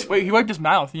he wiped his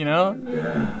mouth, you know?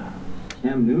 Yeah.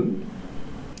 Cam Newton.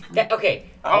 okay.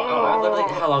 Literally,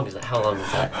 how long is that? How long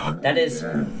is that? That is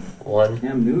 1,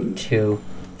 Cam Newton. 2,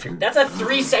 3. That's a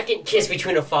 3-second kiss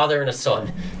between a father and a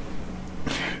son.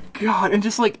 God, and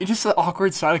just like it's just an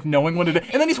awkward side, like knowing what it is,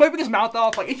 and then he's wiping his mouth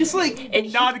off, like it's just like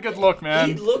And not a good look, man.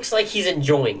 He looks like he's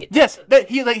enjoying it. Yes, that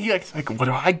he like what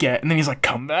do I get? And then he's like,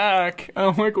 come back.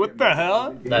 I'm like, what the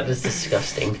hell, That is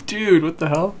disgusting. dude? What the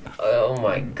hell? Oh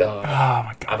my god. Oh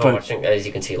my god! I've been watching, as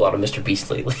you can see, a lot of Mr.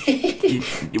 Beast lately.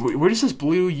 Where does this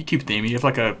blue YouTube theme? You have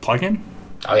like a plugin?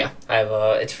 Oh yeah, I have.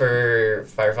 It's for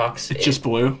Firefox. It's just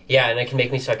blue. Yeah, and it can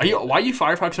make me so. Why are you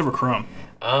Firefox over Chrome?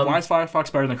 Why is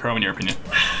Firefox better than Chrome in your opinion?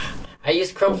 I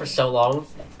used Chrome for so long,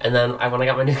 and then when I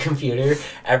got my new computer,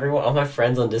 all my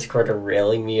friends on Discord are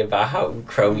railing me about how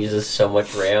Chrome uses so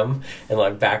much RAM and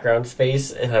like background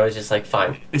space, and I was just like,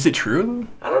 fine. Is it true?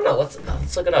 I don't know. Let's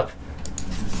look it up.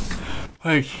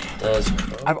 Like, Does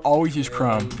Chrome I've always used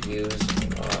Chrome. use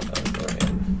a lot of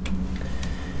RAM?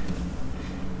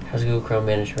 How's Google Chrome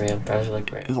manage RAM? Browser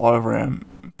like RAM. There's a lot of RAM.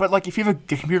 But like, if you have a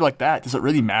computer like that, does it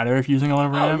really matter if you're using a lot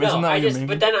of RAM? Oh, no, Isn't that what you're but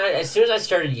making? then as soon as I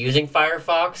started using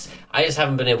Firefox, I just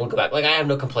haven't been able to go back. Like, I have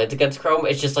no complaints against Chrome.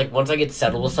 It's just like, once I get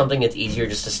settled with something, it's easier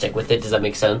just to stick with it. Does that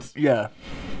make sense? Yeah.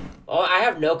 Oh, I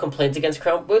have no complaints against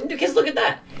Chrome, because look at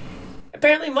that.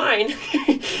 Apparently mine,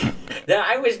 that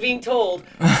I was being told,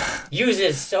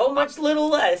 uses so much little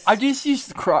less. I just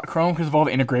use Chrome because of all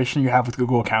the integration you have with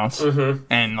Google accounts. Mm-hmm.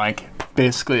 And like,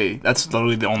 basically, that's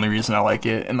literally the only reason I like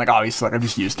it. And like, obviously, like, I've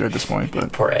just used it at this point.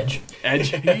 But Poor Edge. Edge,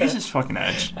 he uses fucking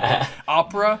Edge.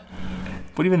 Opera.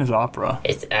 What even is Opera?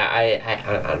 It's,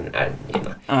 I you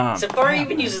know. Safari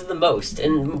even uses the most,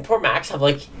 and poor Macs have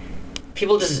like,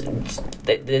 people just,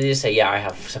 they just say, yeah, I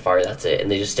have Safari, that's it, and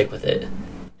they just stick with it.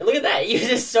 And look at that, it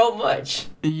uses so much.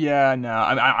 Yeah, no,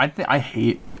 I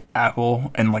hate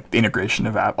Apple and like the integration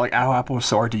of Apple. Like, Apple is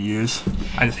so hard to use.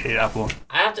 I just hate Apple.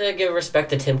 I have to give respect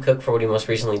to Tim Cook for what he most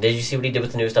recently did. You see what he did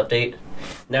with the newest update?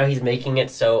 Now he's making it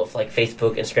so if like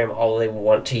Facebook, Instagram, all they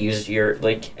want to use your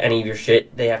like any of your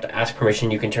shit, they have to ask permission.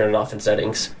 You can turn it off in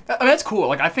settings. I mean, that's cool.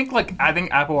 Like, I think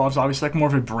Apple is obviously like more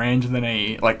of a brand than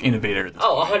a like innovator. At this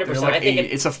Oh, point. 100%. They're, like, I think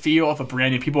it's a feel of a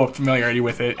brand and people have familiarity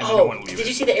with it and they don't want to leave did it.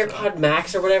 you see the AirPod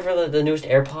Max or whatever, the newest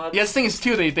AirPod? Yeah, the thing is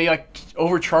too, they like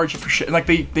overcharge you for shit. Like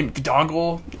the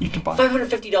dongle you can buy.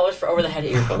 $550 for over-the-head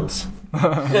earphones.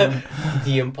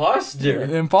 The imposter.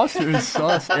 The imposter is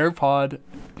sus. AirPod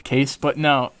case, but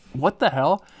no. What the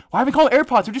hell? Why have we called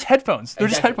AirPods? They're just headphones. They're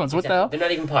just Exactly, headphones. What exactly. the hell? They're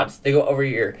not even pods. They go over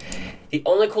your ear. The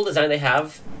only cool design they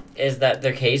have is that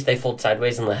their case, they fold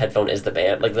sideways and the headphone is the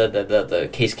band. Like, the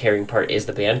case carrying part is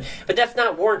the band. But that's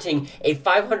not warranting a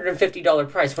 $550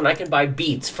 price when I can buy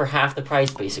Beats for half the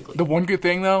price, basically. The one good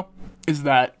thing, though, is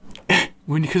that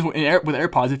with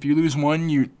AirPods, if you lose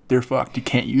one, they're fucked. You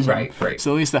can't use them. Right.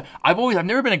 So at least I've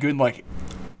never been a good, like,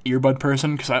 earbud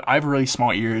person because I have really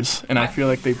small ears and I feel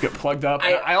like they get plugged up.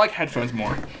 I like headphones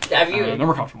more. Have you? They're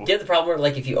more comfortable. Do you have the problem where,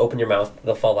 like, if you open your mouth,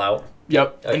 they'll fall out?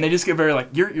 Yep, Okay. and they just get very, like,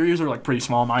 your ears are, like, pretty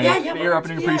small. My ear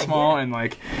opening are pretty small, and,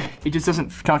 like, it just doesn't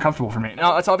feel comfortable for me.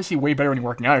 Now, that's obviously way better when you're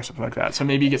working out or something like that, so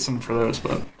maybe you get some for those,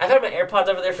 but... I've had my AirPods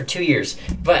over there for 2 years,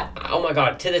 but, oh my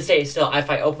god, to this day, still, if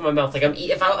I open my mouth, like,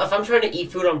 if I'm trying to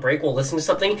eat food on break while listening to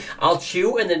something, I'll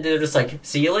chew, and then they're just like,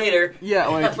 see you later. Yeah,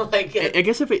 like, I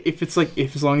guess if it's like,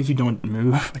 if as long as you don't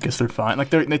move, I guess they're fine.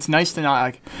 Like, it's nice to not,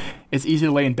 like, it's easy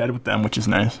to lay in bed with them, which is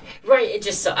nice. Right, it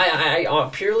just, I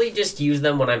purely just use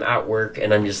them when I'm at work,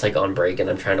 and I'm just, like, on break, and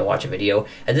I'm trying to watch a video.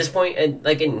 At this point, and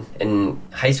like, in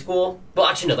high school, well,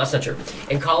 actually, no, that's not true.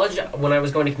 In college, when I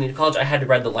was going to community college, I had to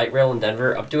ride the light rail in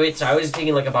Denver up to it, so I was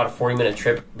taking, like, about a 40-minute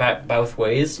trip back both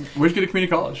ways. Where'd you go to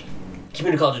community college?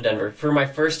 Community college of Denver. For my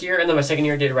first year, and then my second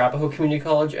year, I did Arapahoe Community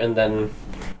College, and then...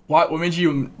 What made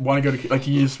you want to go to, like,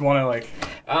 you just want to, like...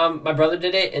 My brother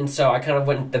did it, and so I kind of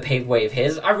went the paved way of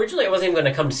his. Originally, I wasn't even going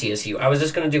to come to CSU. I was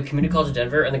just going to do Community College of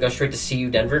Denver, and then go straight to CU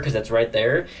Denver, because that's right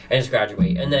there, and just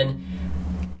graduate. And then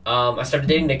I started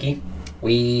dating Nikki.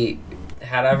 We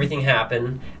had everything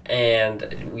happen,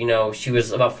 and, you know, she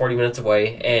was about 40 minutes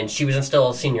away, and she was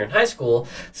still a senior in high school,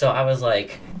 so I was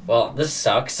like, well, this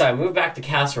sucks. So I moved back to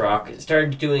Castle Rock,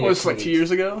 started doing... What, it was like 2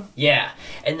 years ago? Yeah.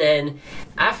 And then,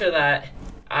 after that,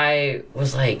 I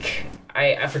was like...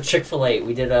 for Chick-fil-A,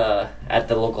 we did at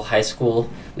the local high school,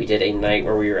 we did a night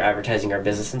where we were advertising our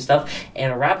business and stuff,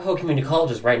 and Arapahoe Community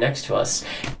College is right next to us,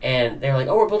 and they're like,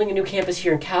 oh, we're building a new campus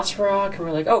here in Castle Rock, and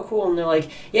we're like, oh, cool, and they're like,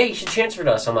 yeah, you should transfer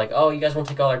to us. I'm like, oh, you guys won't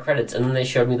take all our credits, and then they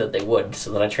showed me that they would,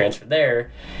 so then I transferred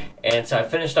there, and so I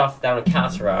finished off down in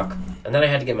Castle Rock, and then I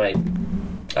had to get my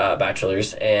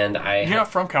bachelor's, and You're not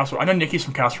from Castle Rock. I know Nikki's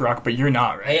from Castle Rock, but you're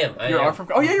not, right? I am. From...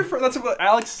 Oh, yeah, you're from... That's what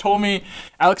Alex told me.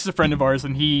 Alex is a friend of ours,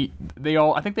 and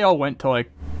I think they all went to, like...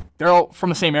 They're all from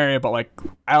the same area, but, like,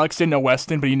 Alex didn't know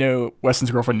Weston, but he knew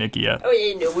Weston's girlfriend, Nikki, yeah. Oh,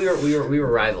 yeah, no, we were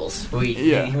rivals.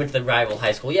 He went to the rival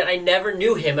high school. Yeah, I never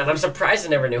knew him, and I'm surprised I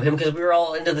never knew him, because we were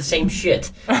all into the same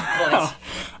shit. But...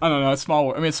 I don't know, it's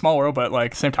small. I mean, it's small world, but,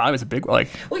 like, same time, it's a big, like...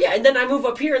 Well, yeah, and then I move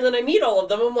up here, and then I meet all of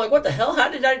them. I'm like, what the hell? How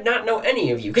did I not know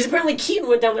any of you? Because apparently Keaton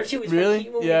went down there, too. Really?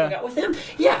 Keaton, when we got with him.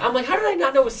 Yeah, I'm like, how did I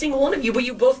not know a single one of you, but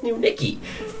you both knew Nikki?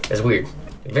 That's weird.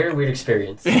 Very weird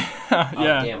experience. Yeah. Oh,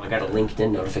 damn, I got a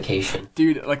LinkedIn notification.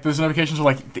 Dude, like, those notifications are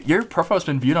like, your profile's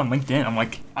been viewed on LinkedIn. I'm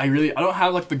like, I don't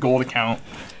have, like, the gold account,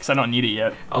 because I don't need it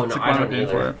yet. Oh, no, like, I don't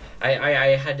either.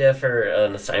 I had to, for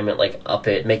an assignment, like, up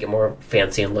it, make it more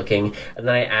fancy and looking, and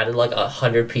then I added, like,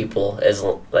 100 people as,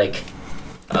 like,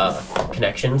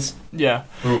 connections. Yeah.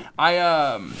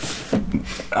 I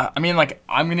mean, like,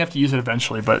 I'm gonna have to use it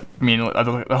eventually, but I mean,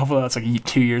 hopefully that's like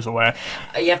 2 years away.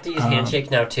 You have to use Handshake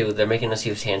now too. They're making us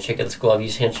use Handshake at the school. Have you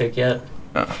used Handshake yet?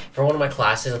 For one of my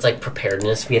classes, it's like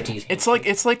preparedness. We have to use Handshake.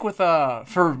 It's like with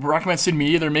for Recommend Student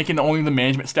Media, they're making only the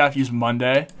management staff use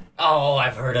Monday. Oh,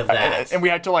 I've heard of that. And we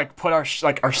had to, like, put our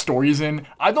stories in.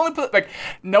 I've only put, like,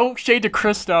 no shade to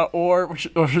Krista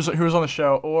who was on the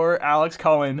show, or Alex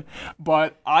Cullen,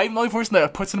 but I'm the only person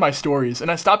that puts in my stories.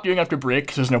 And I stopped doing it after break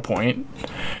because there's no point.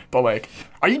 But, like,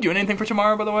 are you doing anything for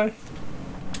tomorrow, by the way?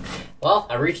 Well,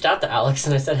 I reached out to Alex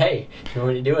and I said, hey, do you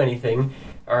want me to do anything?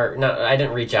 Or, no, I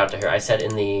didn't reach out to her. I said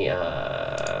in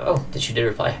the, she did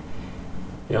reply.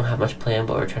 We don't have much planned,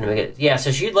 but we're trying to make it. Yeah, so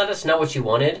she'd let us know what she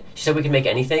wanted. She said we could make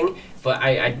anything, but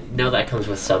I know that comes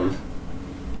with some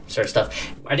sort of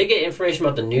stuff. I did get information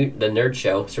about the nerd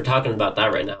show, so we're talking about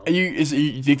that right now. You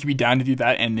think you'd be down to do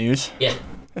that and news? Yeah.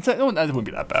 That wouldn't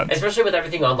be that bad. Especially with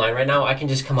everything online right now, I can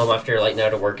just come home after like now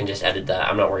to work and just edit that.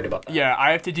 I'm not worried about that. Yeah,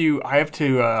 I have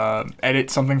to edit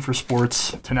something for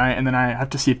sports tonight, and then I have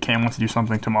to see if Cam wants to do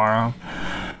something tomorrow.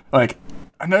 Like,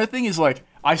 another thing is, like,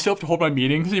 I still have to hold my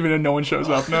meetings even though no one shows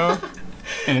up now.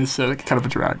 And it's kind of a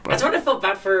drag. But that's what I felt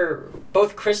bad for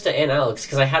both Krista and Alex,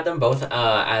 because I had them both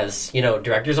as,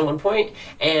 directors at one point.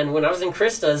 And when I was in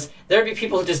Krista's, there would be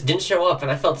people who just didn't show up, and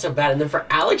I felt so bad. And then for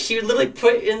Alex, she would literally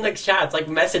put in the chats, like,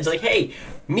 message, like, hey,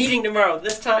 meeting tomorrow,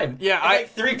 this time. Yeah, and, like,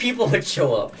 3 people would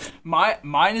show up.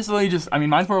 Mine is literally just,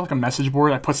 mine's more like a message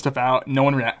board. I put stuff out, no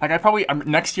one reacts. Like,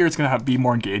 next year it's going to be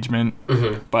more engagement.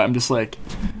 Mm-hmm. But I'm just like,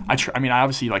 I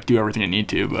obviously, like, do everything I need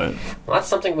to, but. Well, that's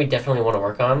something we definitely want to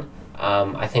work on.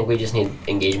 I think we just need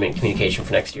engagement and communication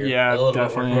for next year. Yeah,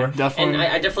 definitely. And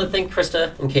I definitely think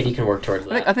Krista and Katie can work towards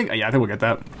that. I think we'll get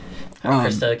that.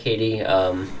 Krista, Katie,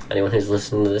 anyone who's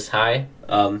listening to this, hi.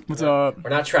 What's up? We're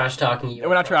not trash talking you.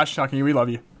 We're not trash talking you. We love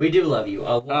you. We do love you.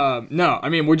 No, I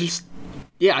mean, we're just...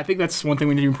 Yeah, I think that's one thing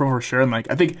we need to improve for sure. And,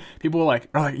 like, I think people are like,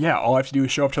 yeah, all I have to do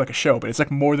is show up to, like, a show. But it's, like,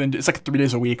 more than... It's, like, 3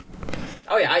 days a week.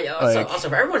 Oh, yeah. Also,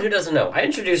 for everyone who doesn't know, I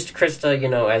introduced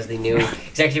Krista, as the new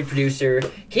executive producer.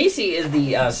 Casey is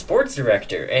the sports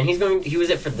director. And he was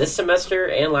it for this semester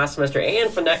and last semester and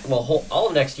for all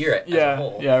of next year as a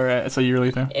whole. Yeah, right. It's a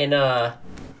yearly thing. And,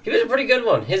 he was a pretty good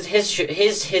one.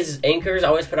 His anchors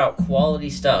always put out quality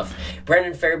stuff.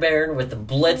 Brendan Fairbairn with the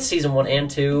Blitz season 1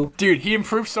 and 2. Dude, he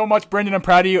improved so much. Brendan, I'm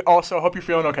proud of you. Also, hope you're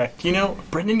feeling okay.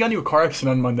 Brendan got into a car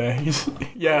accident on Monday.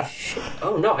 Yeah.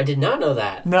 Oh no, I did not know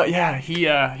that. No, yeah, he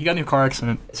got into a car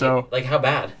accident. So like how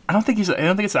bad? I don't think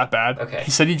it's that bad. Okay. He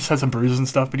said he just had some bruises and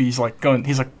stuff, but he's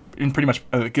in pretty much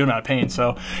a good amount of pain.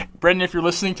 So, Brendan, if you're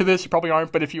listening to this, you probably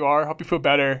aren't, but if you are, hope you feel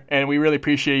better, and we really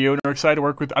appreciate you, and I'm excited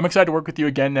to work with you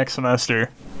again next semester.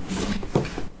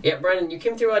 Yeah, Brendan, you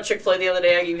came through Chick-fil-A the other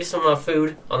day. I gave you some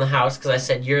food on the house because I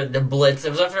said you're the Blitz. It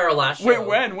was after our last show.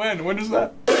 Wait, when is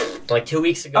that? Like 2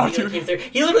 weeks ago, he came through.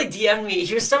 He literally DM'd me.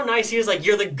 He was so nice. He was like,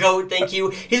 "You're the GOAT, thank you."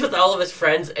 He's with all of his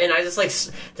friends, and I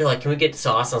just they're like, "Can we get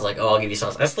sauce?" And I was like, "Oh, I'll give you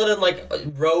sauce." I slid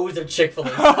in rows of Chick-fil-A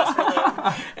sauce for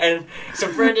them. And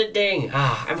so, Brendan, dang,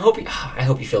 I hope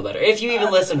you feel better. If you even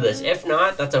listen to this, if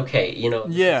not, that's okay.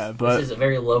 But this is a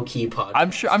very low key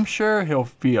podcast. I'm sure he'll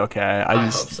be okay. I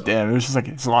hope so. Damn, it was just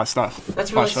it's a lot of stuff.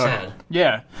 That's really sad.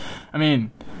 Yeah, I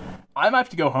mean, I might have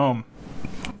to go home.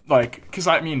 Because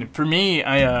for me,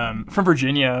 I'm from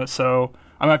Virginia, so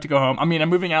I'm gonna have to go home. I mean, I'm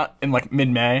moving out in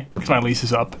mid-May because my lease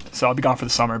is up, so I'll be gone for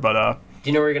the summer. But do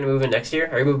you know where you're gonna move in next year?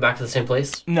 Are you moving back to the same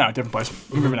place? No, different place.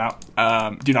 I'm moving out.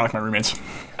 Do not like my roommates.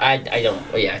 I don't.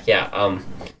 Yeah.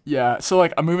 Yeah, so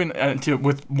I'm moving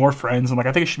with more friends, and I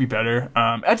think it should be better.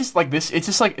 I just this. It's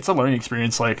just it's a learning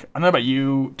experience. I don't know about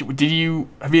you. Have you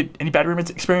had any bad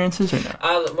roommate experiences or no?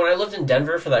 When I lived in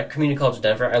Denver for that community college in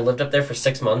Denver, I lived up there for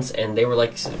 6 months, and they were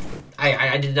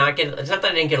I did not get. It's not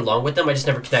that I didn't get along with them. I just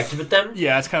never connected with them.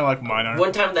 Yeah, it's kind of like mine.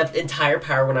 One time, that entire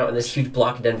power went out in this huge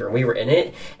block of Denver, and we were in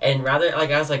it. And rather, I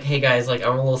was like, "Hey guys, I'm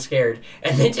a little scared,"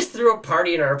 and they just threw a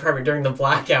party in our apartment during the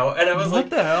blackout, and I was what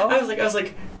the hell? I was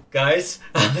like. Guys,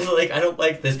 I don't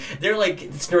like this. They're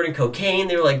snorting cocaine.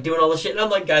 They're doing all this shit, and I'm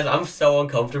like, guys, I'm so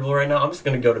uncomfortable right now. I'm just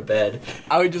gonna go to bed.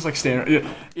 I would just stay.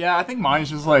 Yeah, I think mine is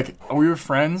just we were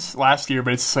friends last year,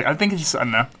 but it's I think it's just I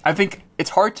don't know. I think it's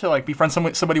hard to be friends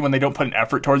with somebody when they don't put an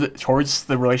effort towards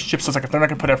the relationship. So it's if they're not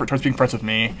gonna put effort towards being friends with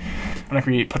me, I'm not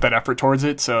gonna put that effort towards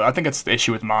it. So I think that's the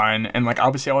issue with mine. And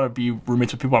obviously I want to be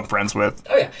roommates with people I'm friends with.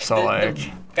 Oh yeah. So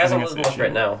the guys I'm living with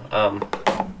right now.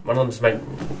 One of them is my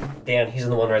Dan. He's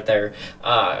the one right there.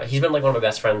 He's been one of my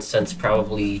best friends since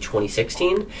probably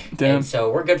 2016. Damn. And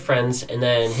so we're good friends. And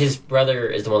then his brother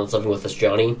is the one that's living with us,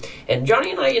 Johnny. And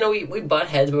Johnny and I, we butt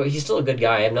heads, but he's still a good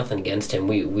guy. I have nothing against him.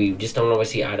 We just don't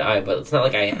always see eye to eye. But it's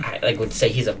not like I would say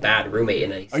he's a bad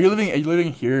roommate. Are you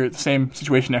living here? The same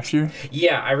situation next year?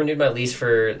 Yeah, I renewed my lease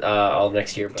for all of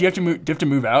next year. Do you have to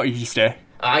move out? Or you just stay?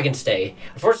 I can stay.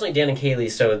 Unfortunately, Dan and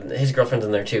Kaylee, so his girlfriend's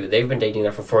in there too. They've been dating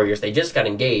now for 4 years. They just got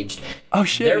engaged. Oh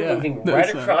shit! They're moving right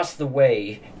across the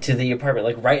way to the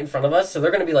apartment, right in front of us. So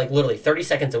they're going to be literally 30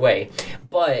 seconds away.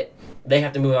 But they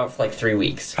have to move out for 3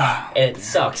 weeks, and it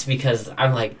sucks because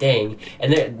I'm dang.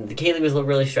 And Kaylee was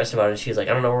really stressed about it. She was I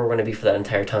don't know where we're going to be for that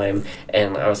entire time.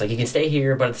 And I was you can stay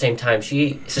here, but at the same time,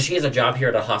 she has a job here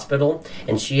at a hospital,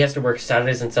 and she has to work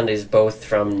Saturdays and Sundays both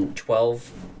from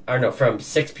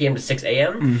 6 p.m. to 6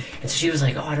 a.m. And so she was oh,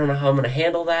 I don't know how I'm going to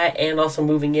handle that, and also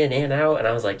moving in and out. And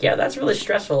I was yeah, that's really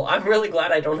stressful. I'm really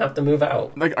glad I don't have to move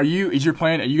out. Is your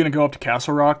plan, are you going to go up to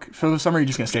Castle Rock for the summer, or are you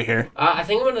just going to stay here? I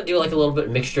think I'm going to do a little bit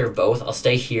mixture of both. I'll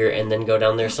stay here and then go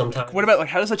down there sometime. What about,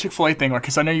 how does that Chick-fil-A thing work?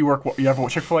 Because I know you have a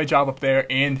Chick-fil-A job up there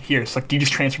and here. So, do you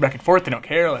just transfer back and forth? They don't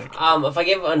care? If I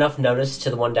give enough notice to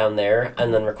the one down there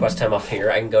and then request time off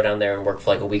here, I can go down there and work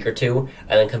for a week or two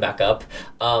and then come back up.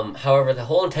 However, the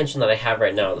whole intention that I have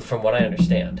right now, from what I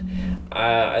understand,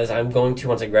 as I'm going to,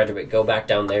 once I graduate, go back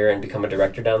down there and become a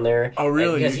director down there. Oh,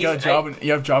 really? You got a job?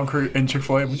 You have a job in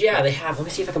Chick-fil-A? Yeah, they have. Let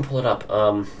me see if I can pull it up.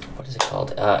 What is it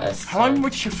called? How long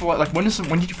was Chick-fil-A? When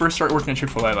did you first start working at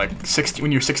Chick-fil-A? 16?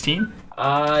 When you were 16?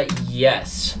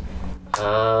 Yes.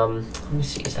 Let me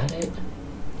see. Is that it?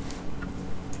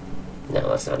 No,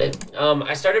 that's not it.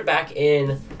 I started back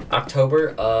in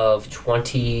October of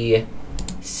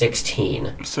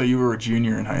 2016. So you were a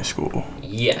junior in high school.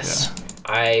 Yes. Yeah.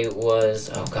 I was,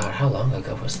 oh God, how long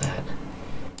ago was that?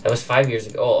 That was 5 years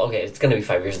ago. Oh, okay, it's gonna be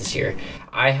 5 years this year.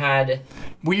 I had.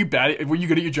 Were you bad? Were you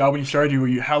good at your job when you started? Were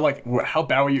you how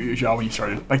bad were you at your job when you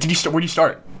started? Like, where did you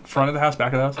start? Front of the house,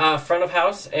 back of the house? Front of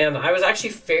house, and I was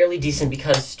actually fairly decent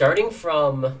because starting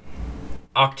from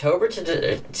September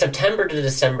to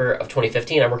December of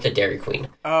 2015, I worked at Dairy Queen.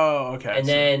 Oh, okay. And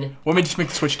then... What made you make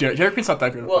the switch to Dairy Queen's not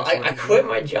that good. Well, I quit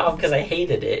my job because I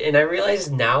hated it, and I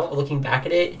realized now, looking back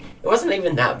at it, it wasn't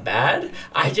even that bad.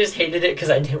 I just hated it because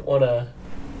I didn't want to...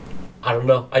 I don't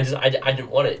know. I didn't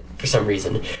want it for some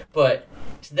reason. But...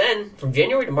 So then, from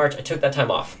January to March, I took that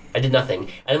time off. I did nothing.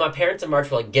 And then my parents in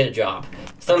March were like, get a job.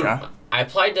 So Okay. I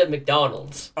applied to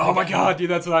McDonald's. Oh my god,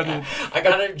 dude, that's what I did. I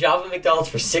got a job at McDonald's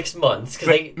for 6 months. Cause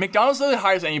McDonald's literally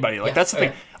hires anybody. Like, Yeah, that's the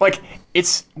thing. Like,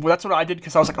 that's what I did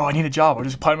because I was like, oh, I need a job. I'll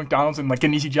just apply to McDonald's and, like, get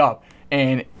an easy job.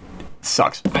 And it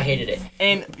sucks. I hated it.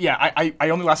 And, yeah, I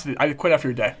only lasted... I quit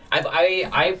after a day.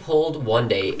 I pulled one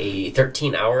day a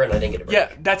 13-hour and I didn't get a break.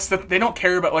 Yeah, they don't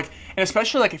care about, like... And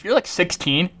especially, like, if you're, like,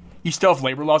 16... You still have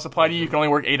labor laws apply to you. You can only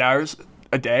work 8 hours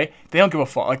a day. They don't give a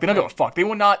fuck. Like, they don't give a fuck. They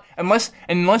will not, unless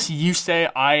you say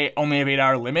I only have 8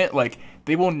 hour limit. Like,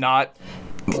 they will not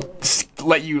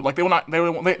let you. Like,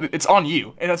 it's on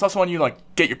you, and it's also on you. Like,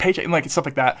 get your paycheck and like stuff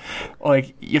like that.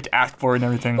 Like, you have to ask for it and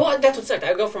everything. Well, that's what sucked. I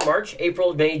would go from March,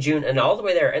 April, May, June, and all the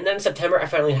way there. And then in September, I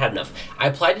finally had enough. I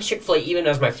applied to Chick-fil-A even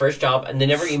as my first job, and they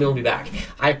never emailed me back.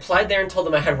 I applied there and told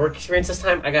them I had work experience this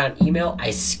time. I got an email.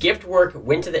 I skipped work,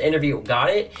 went to the interview,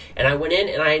 got it, and I went in,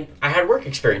 and I had work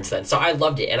experience then. So I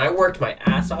loved it, and I worked my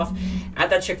ass off. At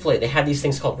that Chick-fil-A, they had these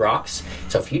things called rocks.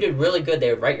 So if you did really good,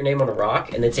 they would write your name on a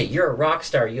rock, and they'd say, you're a rock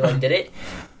star. You, like, did it.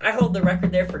 I hold the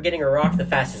record there for getting a rock the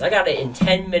fastest. I got it in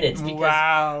 10 minutes. Because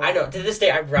wow. I know, to this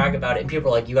day, I brag about it, and people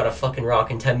are like, you got a fucking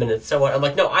rock in 10 minutes. So what? I'm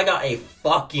like, no, I got a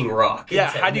fucking rock in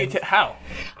 10 minutes. How?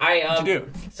 What'd you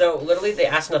do? So, literally, they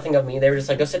asked nothing of me. They were just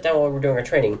like, go sit down while we're doing our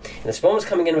training. And this woman was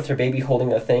coming in with her baby holding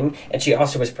the thing, and she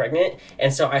also was pregnant.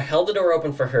 And so I held the door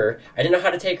open for her. I didn't know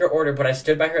how to take her order, but I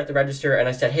stood by her at the register, and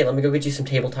I said, hey, let me go get you some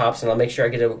tabletops, and I'll make sure I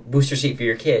get a booster seat for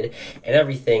your kid, and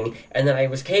everything. And then I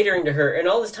was catering to her, and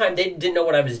all this time, they didn't know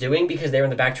what I was doing, because they were in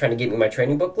the back trying to get me my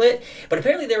training booklet. But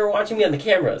apparently, they were watching me on the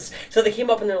cameras. So they came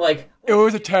up, and they're like... It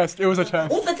was a test.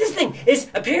 Well, but this thing is,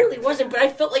 apparently it wasn't, but I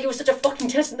felt like it was such a fucking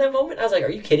test in that moment. I was like, are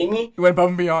you kidding me? You went above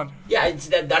and beyond. Yeah,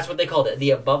 that's what they called it,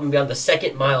 the above and beyond, the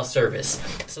second mile service.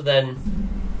 So then,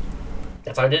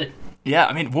 that's how I did it. Yeah,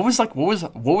 I mean, what was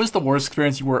the worst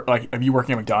experience of you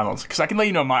working at McDonald's? Because I can let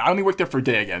you know, I only worked there for a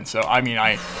day again. So I mean,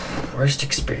 Worst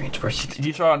experience. Did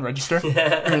you start on register?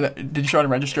 Did you start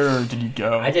on register, or did you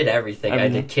go? I did everything. I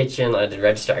did kitchen. I did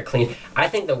register. I cleaned. I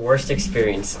think the worst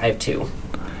experience. I have two.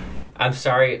 I'm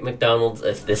sorry, McDonald's,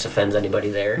 if this offends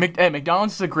anybody there.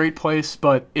 McDonald's is a great place,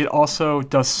 but it also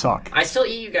does suck. I still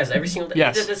eat you guys every single day.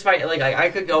 Yes. Despite, like,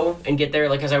 I could go and get there,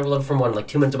 like, because I live from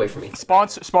 2 minutes away from me.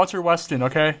 Sponsor Weston,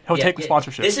 okay? He'll take the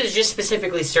sponsorship. This is just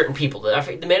specifically certain people.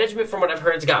 The management, from what I've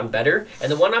heard, has gotten better.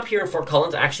 And the one up here in Fort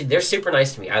Collins, actually, they're super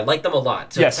nice to me. I like them a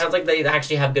lot. So It sounds like they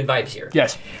actually have good vibes here.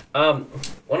 Yes. One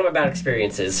of my bad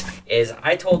experiences is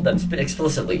I told them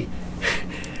explicitly...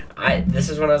 This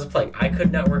is when I was playing. I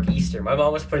could not work Easter. My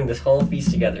mom was putting this whole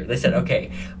feast together. They said,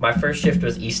 okay, my first shift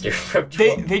was Easter from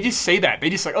 12. They just say that.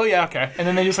 They just like, oh yeah, okay. And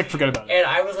then they just like forget about it. And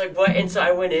I was like, what? And so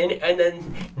I went in, and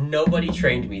then nobody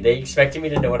trained me. They expected me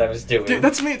to know what I was doing. Dude,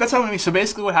 that's me. That's how me. So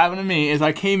basically what happened to me is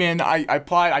I came in, I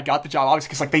applied, I got the job, obviously,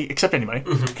 because like they accept anybody.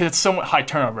 Because it's somewhat high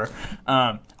turnover.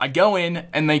 I go in,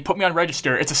 and they put me on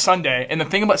register. It's a Sunday. And the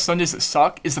thing about Sundays that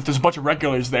suck is that there's a bunch of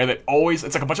regulars there that always,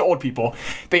 it's like a bunch of old people.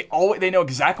 They know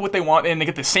exactly what they want, and they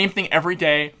get the same thing every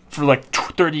day for like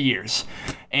 30 years.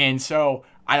 And so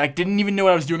I like didn't even know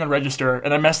what I was doing on register,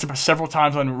 and I messed up several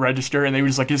times on register, and they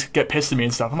would just get pissed at me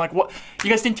and stuff. I'm like, what?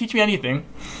 You guys didn't teach me anything.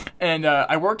 And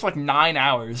I worked like 9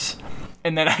 hours,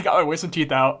 and then I got my wisdom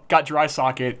teeth out, got dry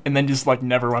socket, and then just like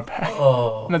never went back.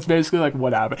 Oh. And that's basically like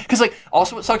what happened. Because like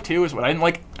also what sucked too is what I didn't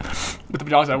like with the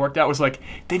jobs I worked at was like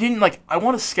they didn't like I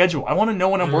want a schedule. I want to know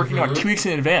when I'm working like 2 weeks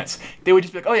in advance. They would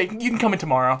just be like, oh yeah, you can come in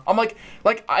tomorrow. I'm like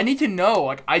I need to know.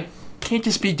 Like I can't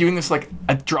just be doing this like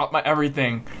I drop my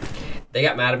everything. They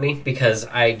got mad at me because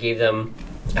I gave them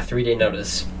a 3-day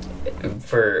notice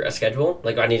for a schedule.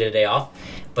 Like, I needed a day off,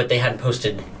 but they hadn't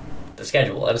posted the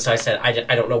schedule. And so I said, I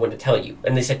don't know when to tell you.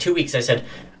 And they said 2 weeks. I said,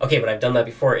 okay, but I've done that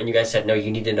before. And you guys said, no,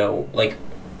 you need to know, like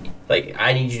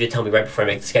I need you to tell me right before I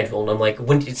make the schedule. And I'm like,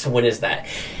 when is that?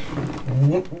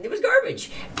 It was garbage.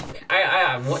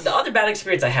 The other bad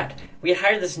experience I had, we had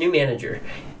hired this new manager.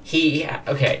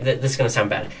 This is going to sound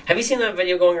bad. Have you seen that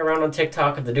video going around on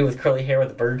TikTok of the dude with curly hair with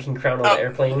the Burger King crown on the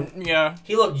airplane? Yeah.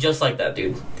 He looked just like that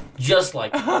dude. just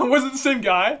like that. Was it the same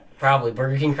guy? Probably.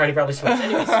 Burger King karate probably switched.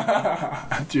 Anyways,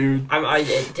 Dude.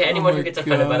 To anyone Oh who my gets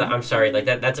offended by God. that, I'm sorry. Like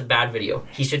that's a bad video.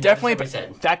 He should Definitely, never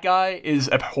said. that guy is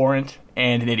abhorrent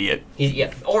and an idiot. He's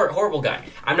or horrible guy.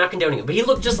 I'm not condoning it, but he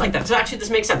looked just like that. So actually,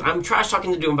 this makes sense. I'm trash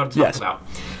talking to do. I'm about to talk Yes. about.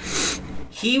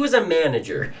 He was a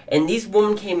manager, and these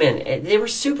women came in, and they were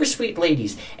super sweet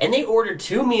ladies, and they ordered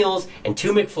 2 meals and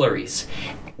 2 McFlurries.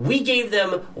 We gave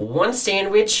them 1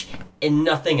 sandwich and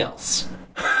nothing else.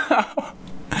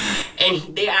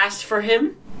 And they asked for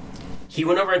him. He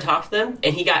went over and talked to them,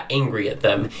 and he got angry at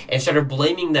them and started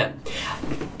blaming them.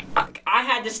 I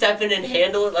had to step in and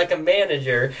handle it like a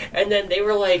manager, and then they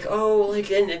were like, oh, like,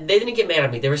 and they didn't get mad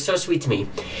at me. They were so sweet to me.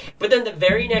 But then the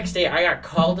very next day, I got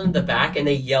called into the back, and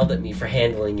they yelled at me for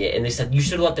handling it, and they said, you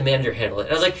should have let the manager handle it.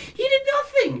 And I was like, he did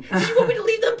nothing. Did you want me to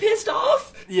leave them pissed off?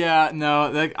 Yeah, no,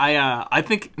 like I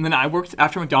think, and then I worked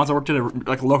after McDonald's. I worked at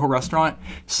a local restaurant.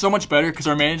 So much better because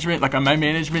our management, like my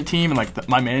management team, and like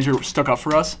my manager stuck up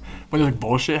for us when there's like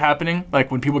bullshit happening,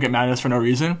 like when people get mad at us for no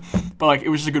reason. But like it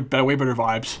was just way better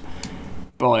vibes.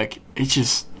 But like it's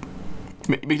just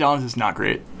McDonald's is not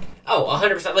great. Oh,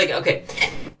 100%. Like, okay,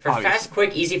 for Obviously. fast,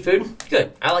 quick, easy food,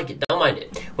 good. I like it. Don't mind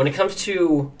it. When it comes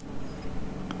to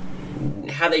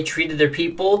how they treated their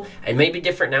people, it may be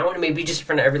different now, and it may be just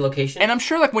different at every location. And I'm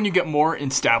sure like when you get more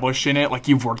established in it, like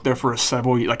you've worked there for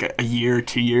a year,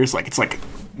 2 years, like it's like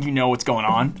you know what's going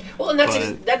on. Well, and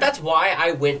that's why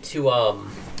I went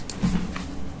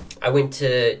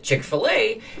to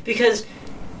Chick-fil-A, because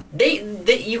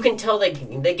they you can tell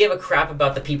they give a crap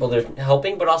about the people they're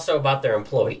helping, but also about their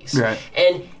employees. Right.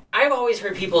 And I've always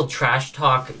heard people trash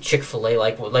talk Chick-fil-A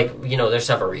like there's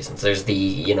several reasons. There's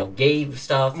the gay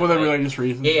stuff. Well, they're really just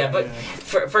reasons. Yeah, but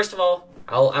first of all,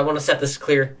 I want to set this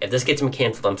clear. If this gets me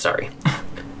canceled, I'm sorry.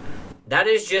 That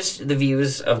is just the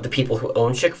views of the people who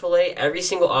own Chick-fil-A. Every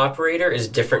single operator is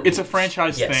different. It's a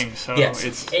franchise thing, so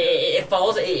it's... It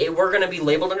falls... we're going to be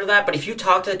labeled under that, but if you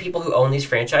talk to the people who own these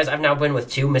franchises, I've now been with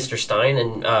 2, Mr. Stein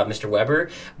and Mr. Weber.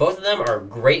 Both of them are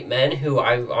great men who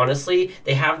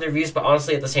they have their views, but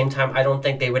honestly, at the same time, I don't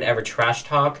think they would ever trash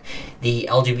talk the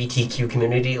LGBTQ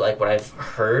community like what I've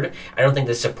heard. I don't think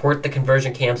they support the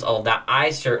conversion camps, all of that. I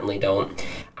certainly don't.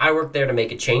 I work there to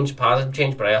make a change, positive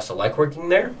change, but I also like working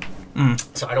there.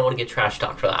 So I don't want to get trash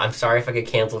talked for that. I'm sorry if I get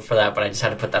canceled for that, but I just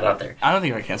had to put that out there. I don't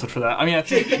think I got canceled for that. I mean, I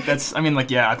think I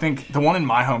think the one in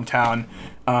my hometown,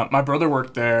 my brother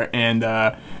worked there, and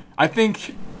I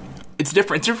think it's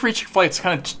different. It's different for Chick-fil-A. It's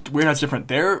kind of weird how it's different.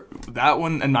 That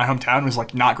one in my hometown was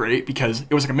like not great because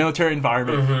it was like a military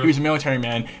environment. Mm-hmm. He was a military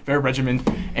man, very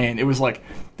regimented, and it was like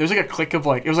there was like a clique of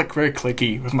like it was like very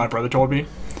cliquey, was my brother told me,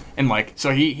 and like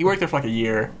so he worked there for like a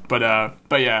year, but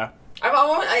yeah.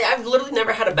 I've literally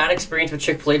never had a bad experience with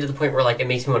Chick-fil-A to the point where, like, it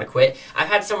makes me want to quit. I've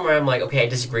had some where I'm like, okay, I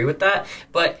disagree with that,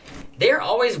 but they're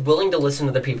always willing to listen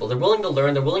to the people. They're willing to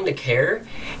learn. They're willing to care.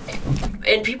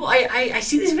 And people, I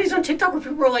see these videos on TikTok where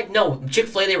people are like, no,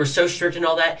 Chick-fil-A, they were so strict and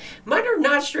all that. Mine are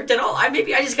not strict at all.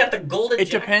 Maybe I just got the golden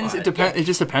Depends. jackpot. It depends. Yeah. It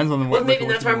just depends on the. Well, maybe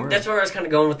that's where I was kind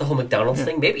of going with the whole McDonald's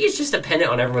thing. Maybe it's just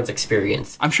dependent on everyone's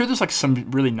experience. I'm sure there's like some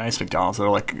really nice McDonald's that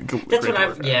are like. That's what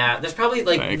I'm. Yeah, there's probably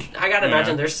like I gotta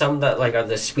imagine there's some that like are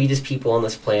the sweetest people on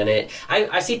this planet.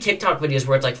 I see TikTok videos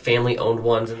where it's like family owned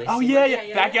ones and they. Oh seem yeah,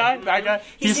 like, that guy.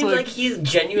 He seems like he's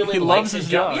genuinely he likes loves his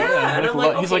job. Yeah, and I'm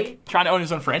like, okay. He's like trying to own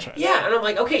his own franchise. Yeah, and I'm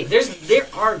like, okay, there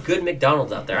are good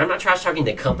McDonald's out there. I'm not trash talking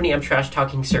the company. I'm trash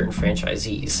talking certain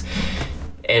franchisees.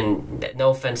 And no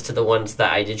offense to the ones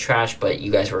that I did trash, but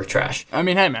you guys were trash. I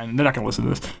mean, hey man, they're not gonna listen to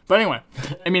this. But anyway,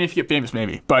 I mean, if you get famous,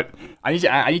 maybe. But I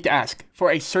need to ask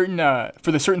for the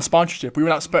certain sponsorship. We were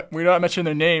not mentioning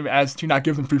their name as to not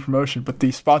give them free promotion, but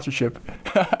the sponsorship.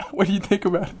 What do you think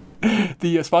about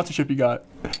the sponsorship you got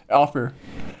offer?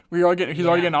 He's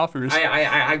already getting offers.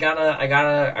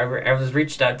 I was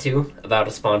reached out to about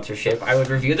a sponsorship. I would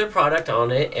review their product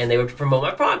on it, and they would promote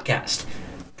my podcast.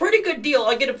 Pretty good deal.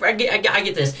 I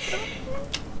get this.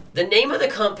 The name of the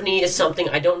company is something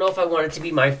I don't know if I want it to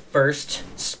be my first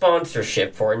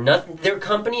sponsorship for. Their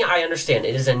company, I understand.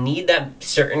 It is a need that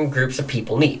certain groups of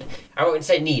people need. I wouldn't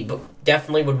say need, but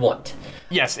definitely would want.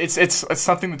 Yes, it's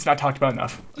something that's not talked about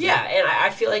enough. Yeah, and I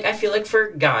feel like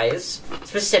for guys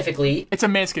specifically, it's a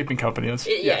manscaping company. It's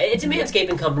a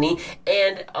manscaping company,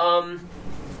 and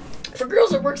For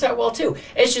girls, it works out well too.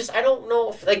 It's just I don't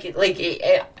know if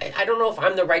I don't know if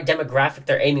I'm the right demographic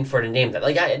they're aiming for to name that.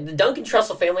 The Duncan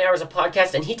Trussell Family Hour is a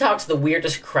podcast, and he talks the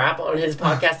weirdest crap on his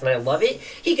podcast, and I love it.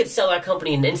 He could sell that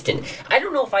company in an instant. I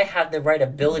don't know if I have the right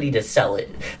ability to sell it,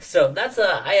 so that's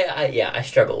I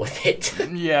struggle with it.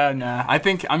 Yeah, nah.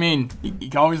 I mean, you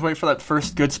can always wait for that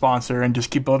first good sponsor and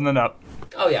just keep building it up.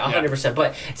 Oh yeah, 100%.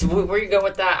 But so where you go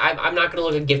with that? I'm not going to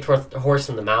look a gift horse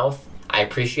in the mouth. I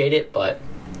appreciate it, but.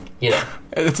 You know,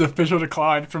 it's official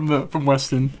decline from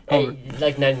Weston. Hey,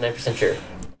 like 99% sure.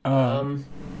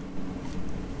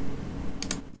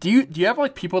 Do you have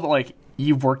like people that like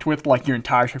you've worked with like your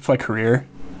entire Chick-fil-A career,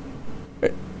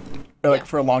 or like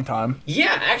for a long time?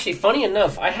 Yeah, actually, funny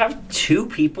enough, I have 2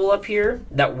 people up here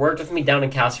that worked with me down in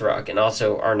Castle Rock and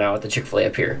also are now at the Chick-fil-A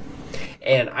up here.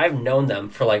 And I've known them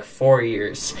for like 4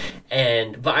 years,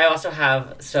 but I also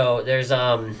have there's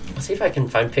let's see if I can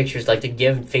find pictures like to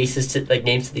give faces to like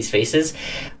names to these faces.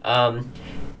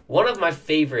 One of my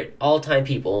favorite all-time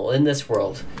people in this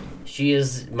world. She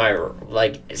is my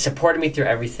supported me through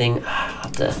everything.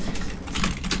 It's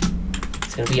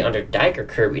gonna be under Dyke or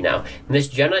Kirby now. Miss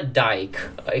Jenna Dyke,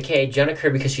 aka Jenna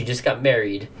Kirby, because she just got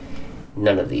married.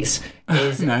 None of these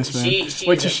is nice, man.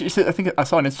 Wait, she said, I think I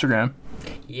saw on Instagram.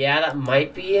 Yeah, that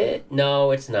might be it. No,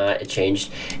 it's not. It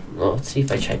changed. Well, let's see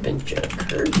if I type in Jenna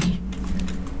Kirby.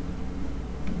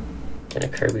 Jenna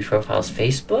Kirby profile's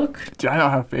Facebook. Dude, I don't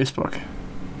have Facebook.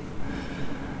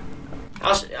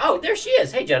 Oh, there she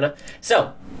is. Hey, Jenna.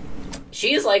 So,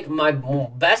 she is like my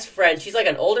best friend. She's like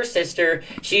an older sister.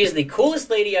 She is the coolest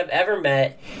lady I've ever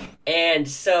met. And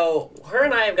so, her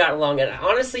and I have gotten along. And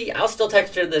honestly, I'll still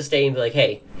text her to this day and be like,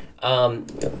 hey,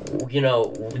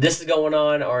 this is going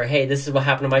on, or hey, this is what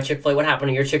happened to my Chick-fil-A, what happened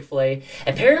to your Chick-fil-A.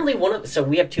 Apparently so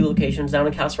we have 2 locations down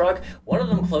in Castle Rock. One of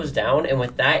them closed down, and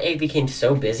with that, it became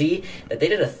so busy that they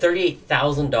did a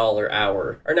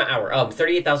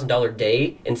 $38,000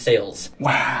 day in sales.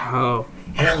 Wow.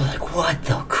 And I'm like, what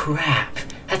the crap?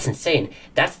 That's insane.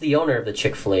 That's the owner of the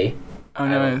Chick-fil-A. Oh,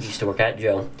 nice. I used to work at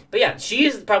Joe. But yeah, she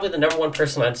is probably the number 1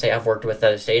 person I'd say I've worked with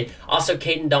that has stayed. Also,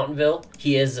 Caden Daltonville.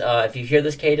 He is, if you hear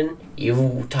this, Caden,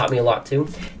 you taught me a lot too.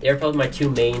 They're probably my 2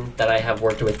 main that I have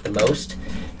worked with the most,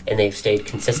 and they've stayed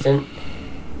consistent.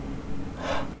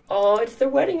 Oh, it's their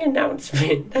wedding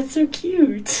announcement. That's so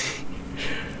cute.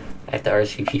 I have to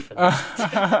RSVP for that.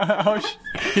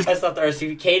 That's not the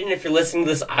RSVP. Caden, if you're listening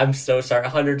to this, I'm so sorry.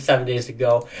 107 days to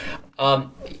go.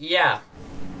 Yeah.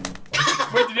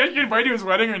 Wait, did you actually invite to his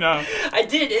wedding or no? I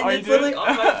did, and it's literally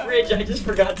on my fridge. I just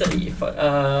forgot to eat.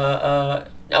 Oh,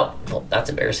 well, that's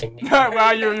embarrassing.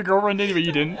 Wow, your girlfriend did, but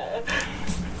you didn't.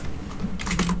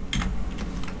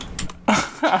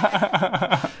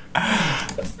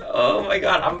 Oh my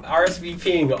god, I'm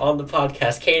RSVPing on the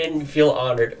podcast. Caden, feel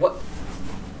honored. What?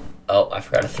 Oh, I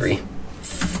forgot a 3.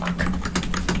 Fuck.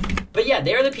 But yeah,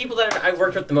 they're the people that I've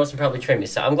worked with the most and probably trained me.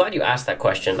 So I'm glad you asked that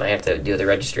question. I have to do the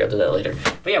registry. I'll do that later.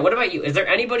 But yeah, what about you? Is there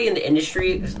anybody in the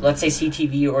industry, let's say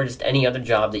CTV or just any other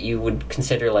job that you would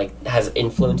consider like has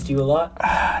influenced you a lot?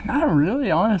 Not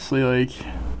really, honestly.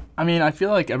 I mean, I feel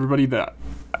like everybody that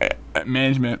at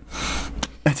management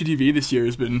at CTV this year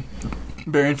has been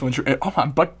very influential. Oh,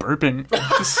 I'm butt burping.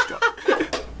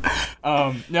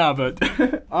 Yeah, but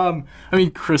I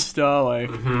mean Krista,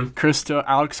 Krista,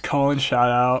 Alex Cullen, shout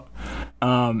out.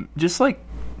 Just like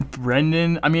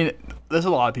Brendan. I mean, there's a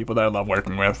lot of people that I love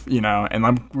working with, and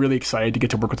I'm really excited to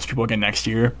get to work with these people again next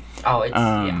year. Oh,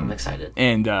 I'm excited.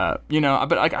 And but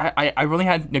like I really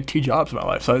had like 2 jobs in my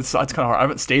life, so it's kind of hard. I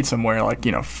haven't stayed somewhere like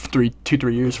 3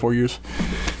 years, 4 years,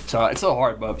 so it's so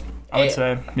hard, but. I would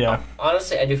say, yeah.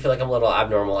 Honestly, I do feel like I'm a little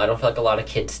abnormal. I don't feel like a lot of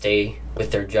kids stay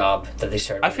with their job that they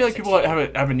started. I feel like people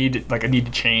have a need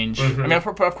to change. Mm-hmm. I mean,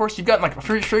 of course, you've got I'm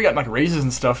pretty sure you got like raises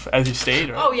and stuff as you stayed.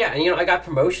 Or... Oh yeah, and I got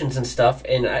promotions and stuff.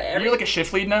 And are you like a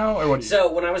shift lead now, or what? So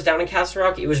when I was down in Castle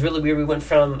Rock, it was really weird.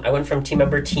 I went from team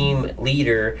member, team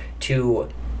leader to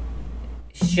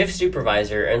shift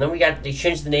supervisor, and then they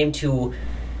changed the name to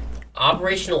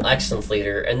operational excellence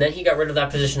leader, and then he got rid of that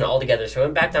position altogether. So I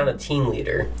went back down to team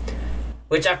leader.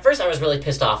 Which at first I was really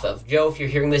pissed off of. Joe, if you're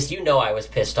hearing this, I was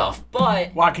pissed off.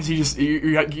 But why? Because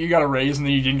you got a raise and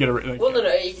then you didn't get a raise. Well, no,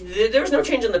 there was no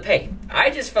change in the pay. I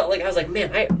just felt like I was like,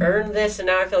 man, I earned this, and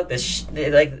now I feel like this.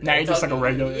 Now you're just like a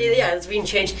regular. Yeah, it's being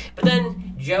changed. But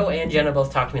then Joe and Jenna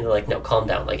both talked to me. They're like, no, calm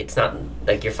down. Like it's not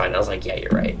like you're fine. I was like, yeah,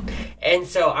 you're right. And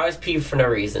so I was peeved for no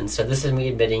reason. So this is me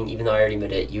admitting, even though I already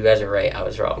admitted it, you guys are right. I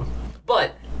was wrong.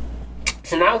 But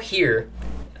so now here,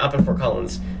 up in Fort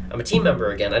Collins. I'm a team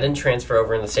member again. I didn't transfer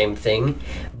over in the same thing,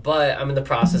 but I'm in the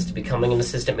process to becoming an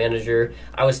assistant manager.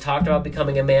 I was talked about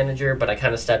becoming a manager, but I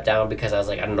kind of stepped down because I was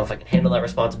like, I don't know if I can handle that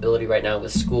responsibility right now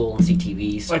with school and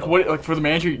CTV. So. Like for the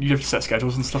manager, you have to set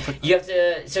schedules and stuff like that? You have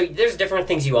to, so there's different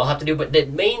things you all have to do, but the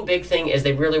main big thing is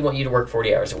they really want you to work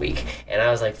 40 hours a week. And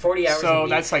I was like, 40 hours a week. So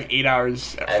that's like 8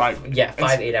 hours at 5. Yeah,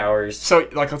 8 hours. So,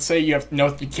 like, let's say you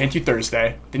can't do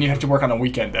Thursday, then you have to work on a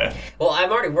weekend day. Well,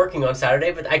 I'm already working on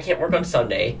Saturday, but I can't work on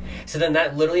Sunday. So then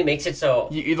that literally makes it so...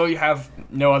 You have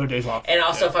no other days off. And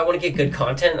also, if I want to get good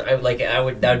content, that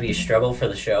would be a struggle for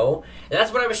the show. And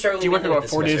that's what I was struggling with. Do you work about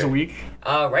 4 days a week?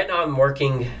 Right now I'm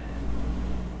working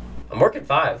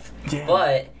 5. Yeah.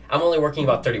 But I'm only working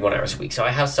about 31 hours a week. So I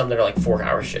have some that are like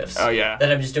 4-hour shifts. Oh, yeah.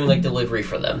 That I'm just doing like delivery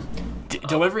for them.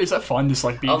 Delivery, is that fun? Just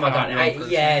like being oh my god,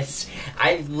 yes.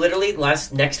 I literally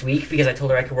next week, because I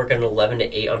told her I could work on 11 to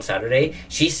 8 on Saturday,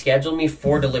 she scheduled me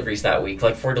 4 deliveries that week,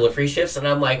 like 4 delivery shifts, and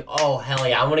I'm like, oh hell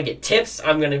yeah, I'm gonna get tips,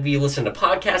 I'm gonna be listening to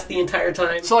podcasts the entire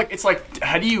time. So like, it's like,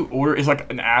 how do you order? Is like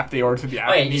an app, they order through the app?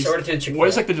 Oh yeah, you just order through the Chick-fil-A. What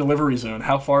is like the delivery zone?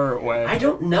 How far away? I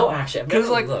don't know actually, I've never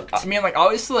like, looked. I mean, like,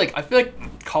 obviously, like, I feel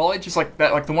like college is like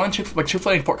that, like the one in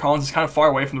Chick-fil-A in Fort Collins is kind of far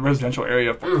away from the residential area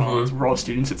of Fort Collins, where all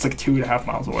students, it's like 2.5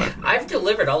 miles away. I've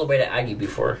delivered all the way to Aggie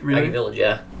before. Really? Aggie Village,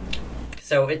 yeah.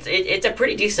 So it's a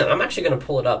pretty decent. I'm actually going to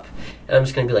pull it up, and I'm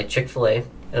just going to be like Chick-fil-A, and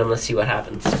I'm going to see what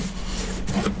happens.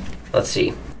 Let's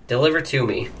see. Deliver to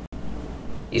me.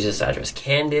 Use this address.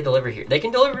 Can they deliver here? They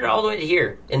can deliver it all the way to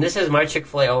here. And this is my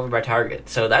Chick-fil-A over by Target.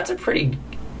 So that's a pretty...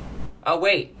 Oh,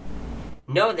 wait.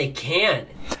 No, they can't.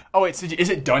 Oh, wait, so is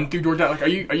it done through DoorDash? Like, are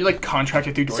you like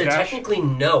contracted through DoorDash? So technically,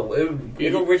 no.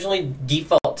 It'll originally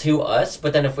default to us,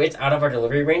 but then if it's out of our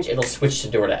delivery range, it'll switch to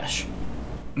DoorDash.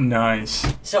 Nice.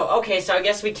 So, okay, so I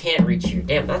guess we can't reach here.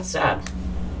 Damn, that's sad.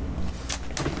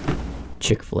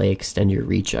 Chick-fil-A, extend your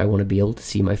reach. I want to be able to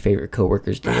see my favorite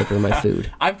coworkers deliver my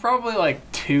food. I'm probably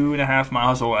like 2.5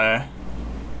 miles away.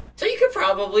 So you could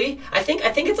probably... I think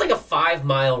it's like a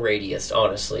 5-mile radius,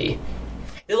 honestly.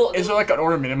 Is there like an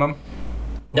order minimum?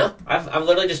 No, I've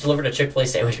literally just delivered a Chick-fil-A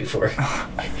sandwich before.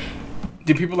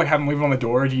 Do people like have them leave it on the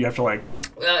door, or do you have to like...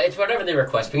 It's whatever they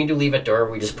request. We can do leave at door.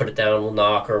 We just put it down, we'll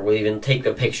knock, or we'll even take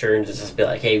a picture and just be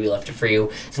like, hey, we left it for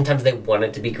you. Sometimes they want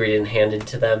it to be greeted and handed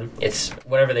to them. It's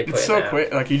whatever they put It's so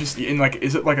quick. Like, you just... And like,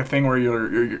 is it like a thing where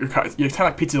you're kind of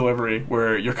like pizza delivery,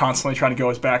 where you're constantly trying to go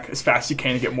as fast as you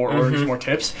can to get more orders, more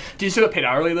tips? Do you still get paid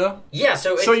hourly, though? Yeah,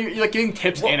 so you're like getting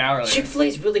tips and hourly. Chick-fil-A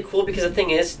is really cool because the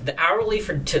thing is, the hourly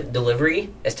for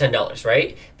delivery is $10,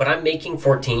 right? But I'm making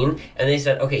 $14, and they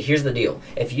said, okay, here's the deal.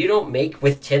 If you don't make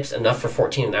with tips enough for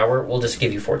 $14 an hour, we'll just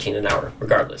give you $14 an hour,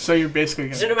 regardless. So you're basically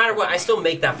gonna... So no matter what, I still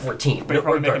make that $14. But you're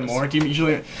probably making more. Do you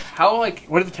usually... How, like...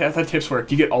 What do the tips work?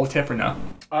 Do you get all the tip or no?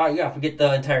 Yeah, we get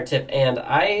the entire tip, and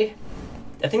I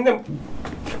think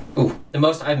the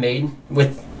most I've made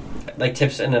with, like,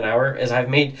 tips in an hour is I've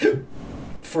made...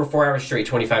 For 4 hours straight,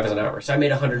 $25 an hour. So I made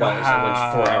 $100 on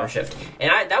one 4-hour shift. And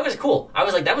that was cool. I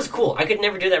was like, that was cool. I could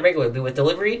never do that regularly with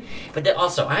delivery. But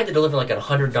also, I had to deliver like a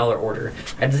 $100 order.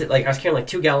 I was carrying like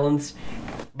 2 gallons,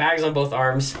 bags on both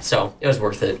arms, so it was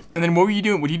worth it. And then what were you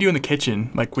doing? What do you do in the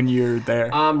kitchen, like when you're there?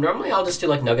 Normally I'll just do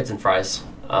like nuggets and fries.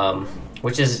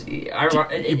 Which is...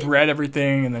 You bread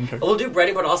everything and then cook. We'll do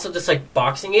breading, but also just like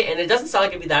boxing it. And it doesn't sound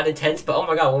like it'd be that intense, but oh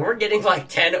my god, when we're getting like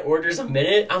 10 orders a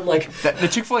minute, I'm like... The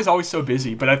Chick-fil-A is always so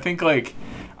busy, but I think like...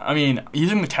 I mean,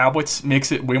 using the tablets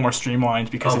makes it way more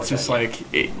streamlined because it's just like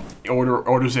it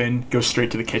orders in, goes straight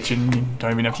to the kitchen. You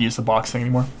don't even have to use the box thing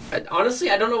anymore.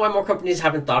 Honestly, I don't know why more companies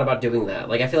haven't thought about doing that.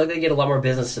 Like, I feel like they get a lot more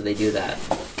business if they do that.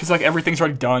 Because like everything's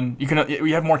already done.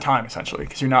 You have more time essentially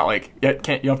because you're not like you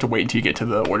don't have to wait until you get to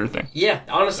the order thing. Yeah,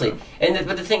 honestly. Yeah.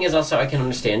 But the thing is also I can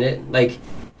understand it. Like,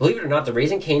 believe it or not, the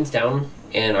Raising Cane's down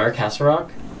in our Castle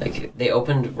Rock. Like, they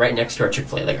opened right next to our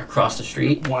Chick-fil-A, like across the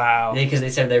street. Wow. Because they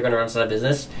said they were going to run out of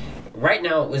business. Right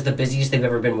now, it was the busiest they've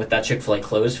ever been with that Chick-fil-A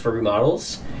closed for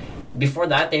remodels. Before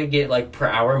that, they would get, like, per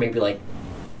hour, maybe, like,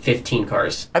 15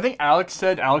 cars. I think Alex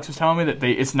was telling me that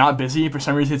it's not busy. For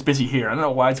some reason, it's busy here. I don't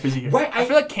know why it's busy here. Right. I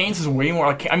feel like Cane's is way more,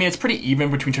 like, I mean, it's pretty even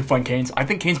between Chick-fil-A and Cane's. I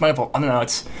think Cane's might have, I don't know,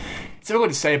 it's difficult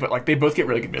to say, but like they both get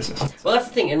really good business. Well, that's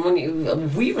the thing, and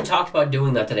when we even talked about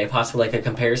doing that today, possibly like a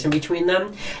comparison between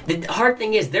them. The hard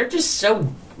thing is they're just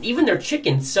so, even their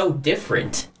chicken's so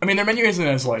different. I mean, their menu isn't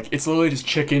as like, it's literally just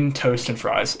chicken, toast, and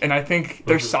fries, and I think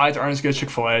their sides aren't as good as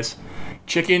Chick-fil-A's.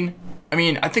 Chicken, I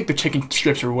mean, I think the chicken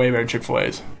strips are way better than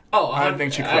Chick-fil-A's. Oh, I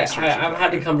think Chick-fil-A strips. I've had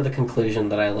to come to the conclusion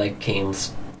that I like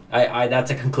Cane's. I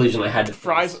that's a conclusion I had to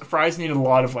Fries needed a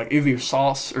lot of like either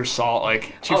sauce or salt.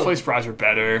 Like Chick-fil-A's fries are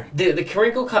better. The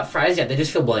crinkle cut fries, they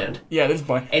just feel bland. Yeah, this is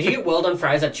bland. If you get well done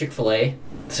fries at Chick-fil-A,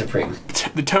 supreme.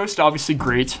 The toast obviously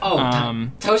great.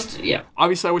 Toast, yeah.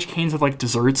 Obviously, I wish Cane's had like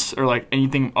desserts or like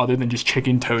anything other than just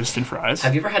chicken, toast, and fries.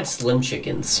 Have you ever had Slim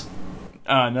Chickens?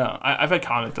 No, I've had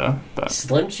Comet though. But.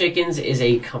 Slim Chickens is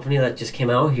a company that just came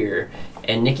out here,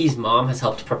 and Nikki's mom has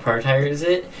helped proprietarize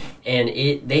it. And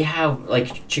they have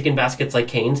like chicken baskets like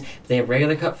Cane's. They have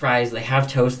regular cut fries. They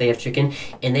have toast. They have chicken,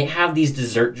 and they have these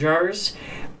dessert jars.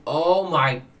 Oh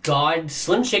my God,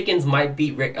 Slim Chickens might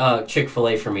beat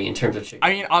Chick-fil-A for me in terms of chicken.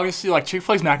 I mean, obviously, like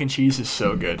Chick-fil-A's mac and cheese is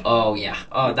so good. Oh yeah,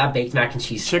 that baked mac and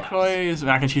cheese. Chick-fil-A's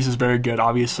mac and cheese is very good.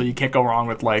 Obviously, you can't go wrong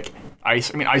with like ice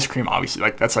cream. Obviously,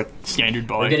 like that's like standard.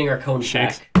 But we're getting our cone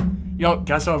shakes. Back. You know,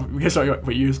 guys,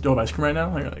 what you still have ice cream right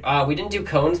now? Like, we didn't do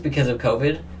cones because of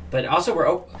COVID, but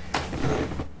also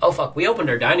oh fuck, we opened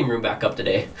our dining room back up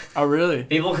today. Oh really?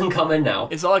 People can come in now.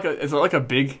 It's not like a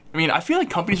big. I mean, I feel like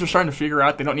companies are starting to figure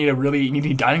out they don't need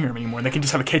a dining room anymore. They can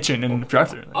just have a kitchen and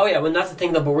drive-through. Oh yeah, well that's the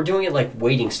thing though. But we're doing it like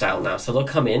waiting style now. So they'll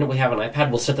come in. We have an iPad.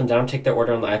 We'll sit them down, take their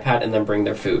order on the iPad, and then bring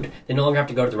their food. They no longer have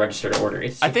to go to the register to order.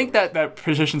 I think that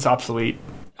position's obsolete.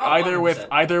 Oh,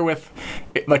 either with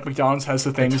like McDonald's has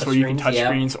the things where you can touch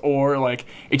screens, or like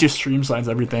it just streamlines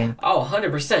everything. Oh,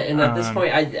 100%. And at this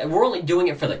point, we're only doing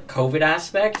it for the COVID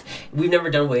aspect. We've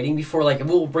never done waiting before. Like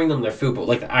we'll bring them their food, but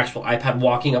like the actual iPad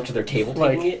walking up to their table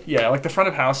taking it. Yeah, like the front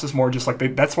of house is more just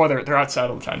like that's why they're outside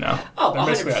all the time now. Oh, they're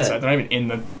basically 100%. outside. They're not even in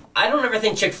the. I don't ever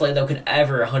think Chick-fil-A though could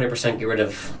ever 100% get rid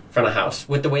of front of house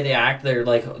with the way they act. They're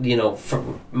like, you know, for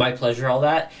my pleasure, all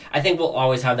that. I think we'll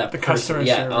always have that. The customer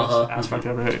service aspect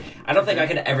of it. I don't think I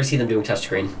could ever see them doing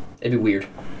touchscreen. It'd be weird.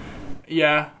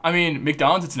 Yeah, I mean,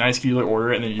 McDonald's, it's nice if you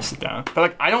order it and then you sit down. But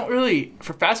like, I don't really,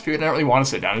 for fast food, I don't really want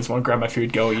to sit down. I just want to grab my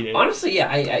food, go eat it. Honestly,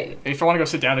 yeah, if I want to go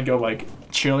sit down and go like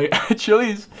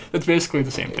Chili's, that's basically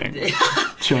the same thing.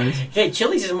 Chili's. Hey,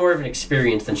 Chili's is more of an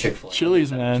experience than Chick-fil-A.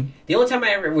 Chili's, man. The only time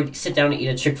I ever would sit down and eat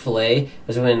at Chick-fil-A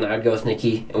was when I'd go with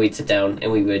Nikki and we'd sit down and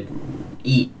we would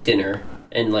eat dinner.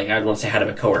 And like, I'd want to say hi to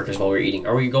my coworkers while we were eating.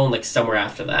 Or were you going like somewhere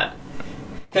after that?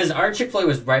 Because our Chick-fil-A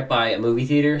was right by a movie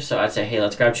theater, so I'd say, hey,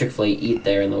 let's grab Chick-fil-A, eat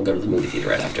there, and then we'll go to the movie theater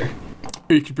right after.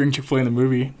 Or you could bring Chick-fil-A in the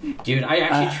movie. Dude, I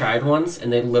actually tried once,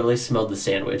 and they literally smelled the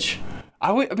sandwich.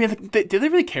 I mean, did they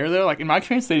really care, though? Like, in my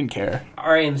experience, they didn't care.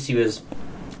 Our AMC was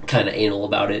kind of anal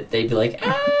about it. They'd be like,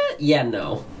 yeah,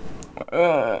 no.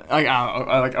 Okay.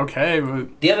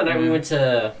 But, the other night we went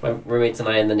to, my roommates and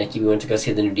I and the Nikki, we went to go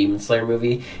see the new Demon Slayer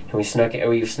movie, and we snuck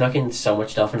in so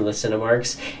much stuff into the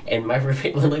Cinemarks, and my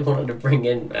roommate literally wanted to bring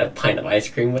in a pint of ice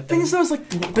cream with them. The thing is,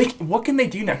 like, what can they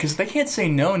do now? Because they can't say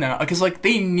no now, because like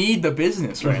they need the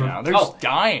business right now. They're just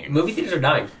dying. Movie theaters are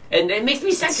dying, and it makes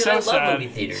me sad because I love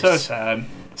movie theaters. So sad.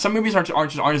 Some movies aren't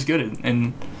as good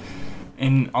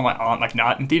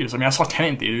not in theaters. I mean, I saw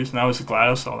Tenet in theaters, and I was glad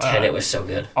I saw that. Tenet was so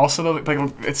good. Also, though,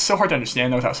 like it's so hard to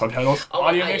understand without subtitles.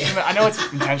 I know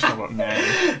it's intentional, but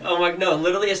man. Oh my no!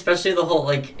 Literally, especially the whole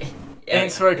like. And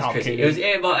it's very complicated.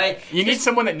 You need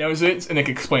someone that knows it and they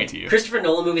can explain it to you. Christopher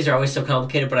Nolan movies are always so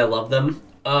complicated, but I love them.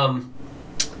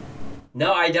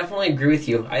 No, I definitely agree with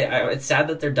you. It's sad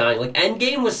that they're dying. Like,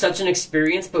 Endgame was such an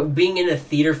experience, but being in a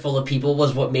theater full of people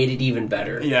was what made it even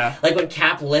better. Yeah. Like, when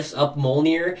Cap lifts up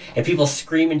Mjolnir and people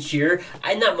scream and cheer,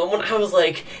 in that moment, I felt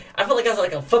like I was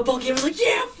like a football game. I was like,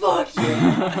 yeah, fuck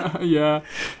yeah. Yeah.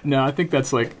 No, I think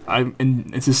that's like,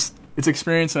 it's just, it's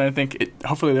experience, and I think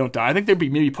hopefully they don't die. I think they'll be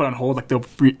maybe put on hold, like they'll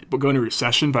go into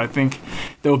recession, but I think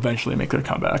they'll eventually make their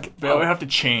comeback. They'll have to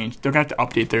change. They're going to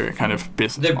have to update their kind of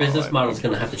business model. Their business model is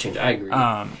going to have to change. I agree.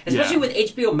 Especially with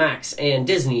HBO Max and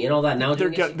Disney and all that now. They're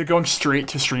going straight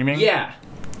to streaming. Yeah.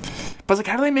 But like,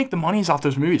 how do they make the monies off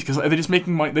those movies? Because they just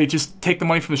making money. They just take the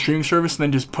money from the streaming service and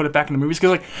then just put it back in the movies.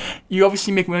 Because like, you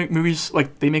obviously make movies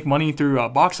like they make money through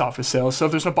box office sales. So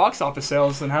if there's no box office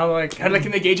sales, then how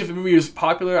can they gauge if the movie is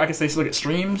popular? I guess they still look at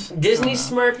streams. Disney's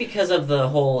smart because of the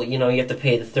whole, you have to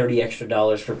pay the $30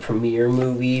 extra for premiere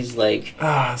movies. Like,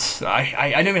 I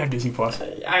don't even have Disney Plus.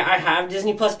 I have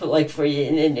Disney Plus, but like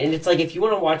and it's like if you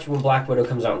want to watch when Black Widow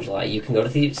comes out in July, you can go to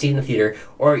see it in the theater,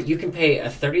 or you can pay a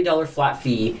 $30 flat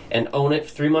fee and own it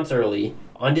 3 months early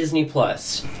on Disney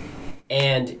Plus,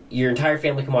 and your entire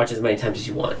family can watch as many times as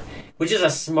you want, which is a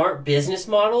smart business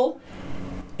model,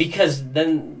 because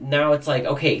then now it's like,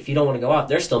 okay, if you don't want to go out,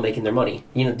 they're still making their money.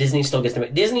 Disney still gets to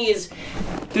make. Disney's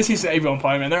everyone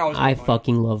play, man. They're always. I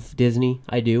fucking love Disney.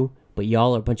 I do. But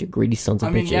y'all are a bunch of greedy sons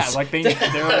of bitches. Yeah, like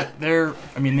they're.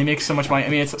 I mean, they make so much money. I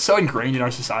mean, it's so ingrained in our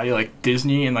society, like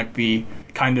Disney and like the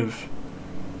kind of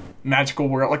magical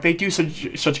world. Like they do such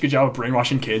a good job of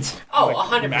brainwashing kids. Oh,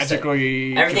 like, 100%.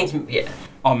 Magically, Everything's yeah.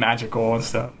 all magical and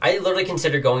stuff. I literally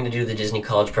consider going to do the Disney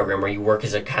college program where you work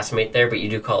as a castmate there, but you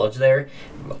do college there.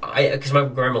 Because my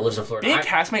grandma lives in Florida. Being a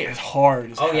castmate is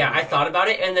hard. Oh yeah, I thought about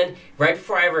it, and then right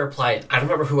before I ever applied, I don't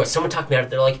remember who it was. Someone talked me out of it.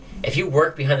 They're like, if you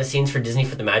work behind the scenes for Disney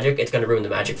for the magic, it's going to ruin the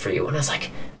magic for you. And I was like,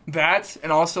 that,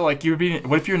 and also like you would be.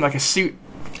 What if you're in like a suit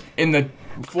in the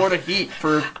Florida heat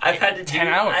for I've had to 10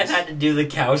 hours? I've had to do the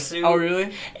cow suit. Oh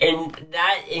really? And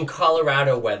that in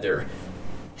Colorado weather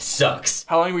sucks.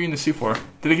 How long were you in the suit for?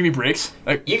 Did they give you breaks?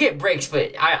 Like, You get breaks,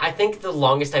 but I think the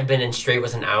longest I've been in straight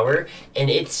was an hour, and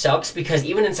it sucks because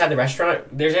even inside the restaurant,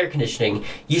 there's air conditioning.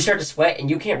 You start to sweat, and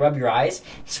you can't rub your eyes.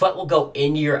 Sweat will go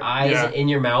into your eyes and in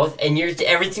your mouth, and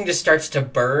everything just starts to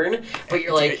burn. But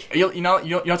you're like, you're not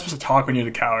supposed to talk when you're the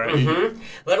cow, right? mm-hmm.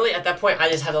 Literally at that point, I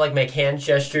just had to like make hand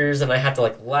gestures, and I had to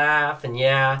like laugh, and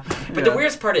yeah. But the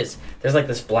weirdest part is there's like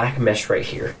this black mesh right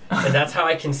here, and that's how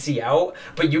I can see out.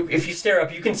 But if you stare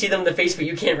up, you can see them in the face, but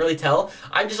you can't really tell.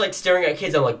 I'm just like staring at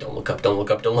kids. I'm like, don't look up, don't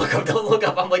look up, don't look up, don't look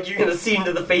up. I'm like, you're gonna see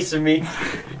into the face of me.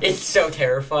 It's so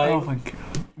terrifying. Oh my god.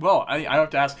 Well, I have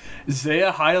to ask.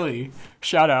 Zaya Hiley,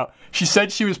 shout out. She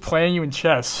said she was playing you in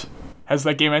chess. Has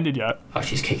that game ended yet? Oh,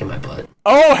 she's kicking my butt.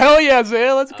 Oh hell yeah,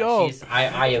 Zaya, let's go.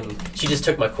 I am. She just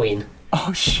took my queen.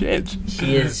 Oh shit.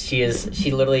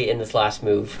 She literally in this last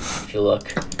move. If you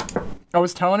look. I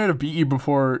was telling her to beat you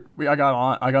before I got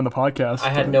on the podcast.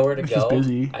 I had nowhere to go. She's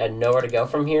busy. I had nowhere to go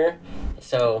from here.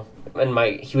 So,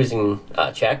 he was in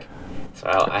Czech, so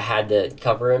I had to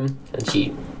cover him, and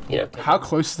she, How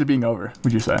close is it being over,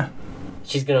 would you say?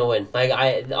 she's gonna win. Like,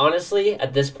 I honestly,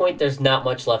 at this point, there's not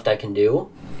much left I can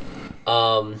do,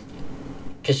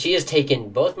 because she has taken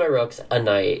both my rooks a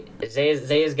knight.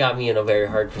 Zaya's got me in a very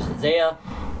hard position. Zaya,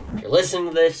 if you're listening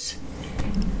to this,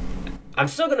 I'm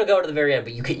still gonna go to the very end,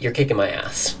 but you're kicking my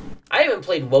ass. I haven't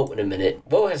played Woe in a minute.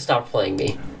 Woe has stopped playing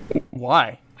me.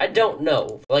 Why? I don't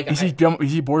know. Like, Is he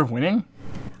bored of winning?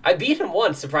 I beat him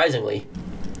once, surprisingly.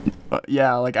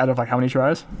 Yeah, like out of like how many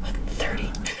tries? 30.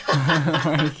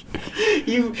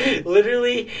 You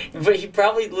literally, but he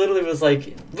probably literally was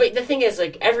like, but the thing is,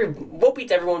 like, Woe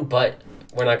beats everyone, but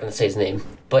we're not going to say his name,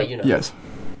 but you know. Yes.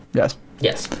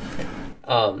 Yes.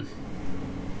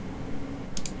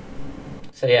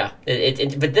 So yeah,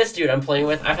 but this dude I'm playing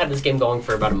with, I've had this game going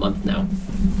for about a month now,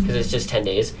 because it's just 10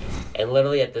 days, and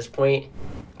literally at this point,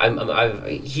 I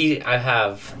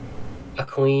have a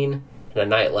queen and a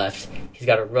knight left. He's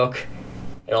got a rook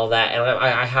and all that, and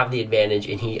I have the advantage,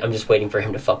 and I'm just waiting for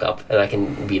him to fuck up, and I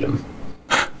can beat him.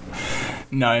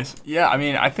 Nice. Yeah, I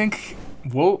mean, I think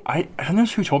Woe, I don't know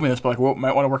who told me this, but like Woe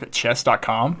might want to work at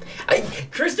chess.com.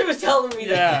 Krista was telling me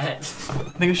that. I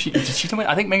think did she tell me?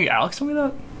 I think maybe Alex told me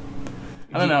that.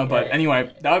 I don't know, but anyway,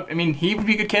 he would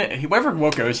be a good candidate. Wherever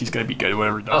Woe goes, he's gonna be good.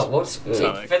 Whatever he does.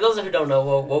 For those who don't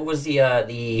know, what was the?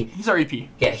 He's our EP.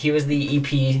 Yeah, he was the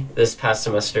EP this past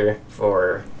semester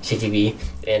for CTV,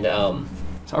 and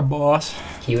it's our boss.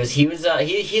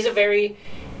 He's a very.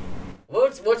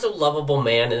 Woe's a lovable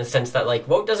man in the sense that, like,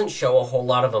 Woe doesn't show a whole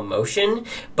lot of emotion,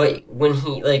 but when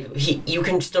you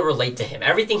can still relate to him.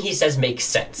 Everything he says makes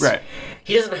sense. Right.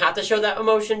 He doesn't have to show that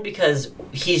emotion because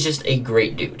he's just a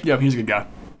great dude. Yep, he's a good guy.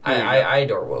 I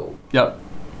adore Woe. Yep.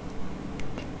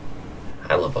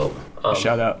 I love Woe.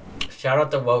 Shout out. Shout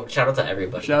out to Woe. Shout out to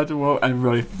everybody. Shout out to Woe,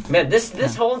 everybody. Man,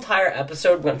 this whole entire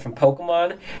episode went from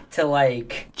Pokemon to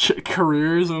like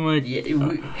careers and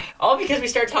like all because we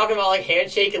started talking about like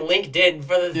Handshake and LinkedIn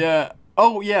for the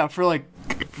for like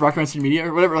Rocky Mountain Media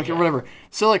or whatever, whatever.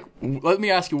 So like, let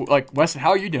me ask you, like, Weston, how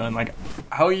are you doing? Like,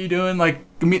 how are you doing? Like,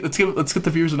 let's get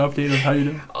the viewers an update of how you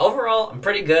doing. Overall, I'm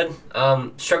pretty good.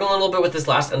 Struggling a little bit with this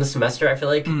last end of semester. I feel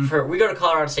like we go to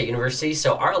Colorado State University,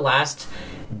 so our last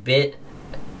bit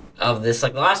of this,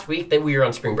 like, the last week that we were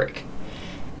on spring break.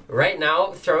 Right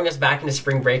now, throwing us back into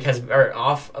spring break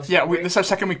off of spring break. This is our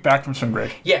second week back from spring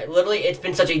break. Yeah, literally, it's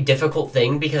been such a difficult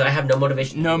thing because I have no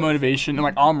motivation. No motivation. And,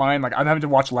 like, online, like, I'm having to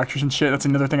watch lectures and shit. That's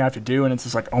another thing I have to do. And it's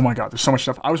just like, oh my God, there's so much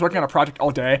stuff. I was working on a project all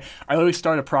day. I literally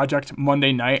started a project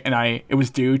Monday night, and it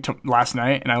was due to last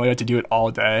night, and I literally had to do it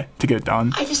all day to get it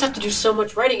done. I just have to do so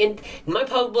much writing. And my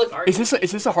public art... Is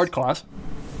this a hard class?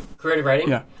 Creative writing?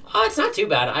 Yeah. It's not too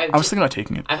bad. I was thinking about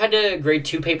taking it. I've had to grade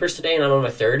 2 papers today, and I'm on my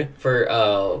 3rd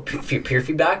for peer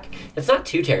feedback. It's not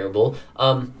too terrible.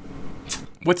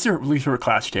 What's your least favorite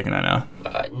class you're taking right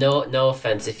now? No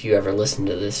offense if you ever listen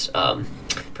to this,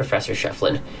 Professor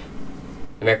Shefflin.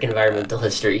 American Environmental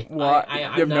History. What? You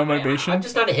have no motivation? I'm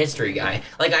just not a history guy.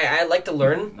 Like, I like to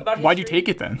learn about history. Why'd you take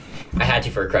it then? I had to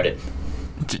for a credit.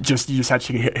 You just had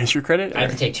to take a history credit? I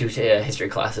had to take 2 history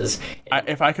classes.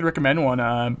 If I could recommend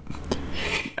one,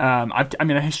 I'm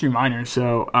a history minor,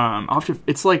 so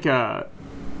it's like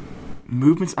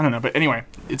movements. I don't know, but anyway,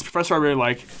 it's a professor I really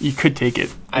like. You could take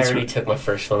it. I already took my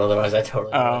first one, otherwise I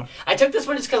totally would. I took this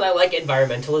one just because I like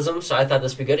environmentalism, so I thought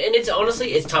this would be good. And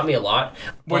it's taught me a lot.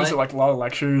 What is it, like a lot of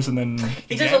lectures and then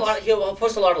he does a lot. He'll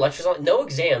post a lot of lectures on no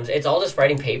exams. It's all just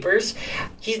writing papers.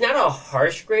 He's not a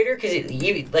harsh grader because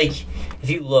if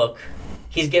you look,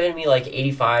 he's given me like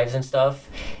 85s and stuff.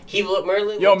 He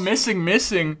merely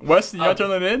missing. Weston, you gotta turn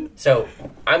that in? So,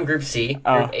 I'm Group C.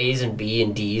 Group A's and B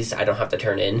and D's, I don't have to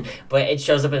turn in. But it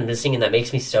shows up in missing, and that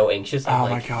makes me so anxious.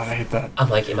 My god, I hate that. I'm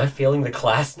like, am I failing the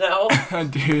class now?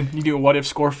 Dude, you do a what-if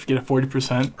score, get a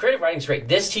 40%. Creative writing's great.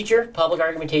 This teacher, public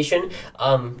argumentation,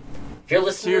 if you're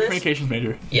listening to this... communications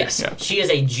major. Yes. Yeah. She is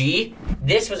a G.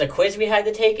 This was a quiz we had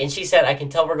to take, and she said, I can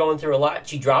tell we're going through a lot.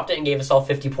 She dropped it and gave us all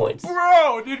 50 points.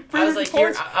 Bro, dude, 50 I was like,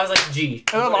 points? I was like, G.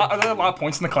 Are there a lot of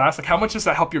points in the class? Like, how much does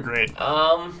that help your grade?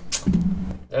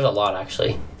 There's a lot,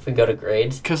 actually. If we go to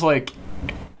grades. Because, like...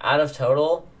 Out of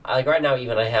total... Like, right now,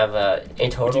 even I have, in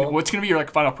total... Dude, what's going to be your,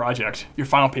 like, final project? Your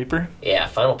final paper? Yeah,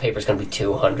 final paper's going to be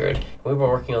 200. We were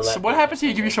working on that. So what happens if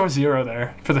you give yourself a 0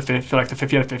 there? For the 50 out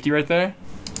of 50 right there?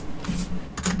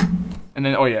 And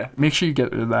then, make sure you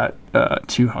get rid of that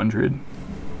 200.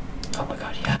 Oh my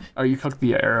god, yeah. Oh, you clicked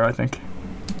the arrow, I think.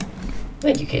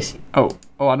 Thank you, Casey. Oh,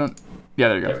 I don't... Yeah,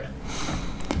 there you go.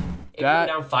 It went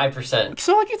down 5%.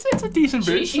 So, like, it's a decent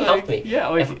boost. She helped me. Yeah,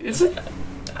 like,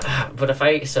 but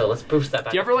let's boost that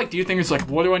back. Do you ever, do things like,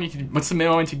 what do I need to... What's the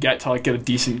minimum I need to get to, like, get a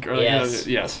decent... Or, like, yes.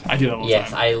 Yes, I do that all the time.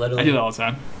 Yes, I do that all the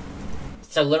time.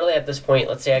 So, literally, at this point,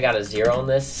 let's say I got a 0 on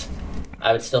this,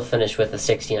 I would still finish with a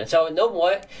 16. So, no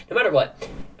matter what,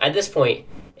 at this point,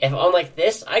 if I'm like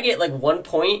this, I get like 1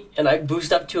 point and I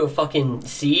boost up to a fucking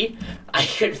C, I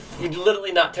could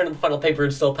literally not turn in the final paper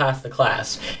and still pass the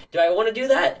class. Do I want to do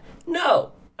that?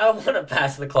 No. I want to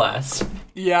pass the class.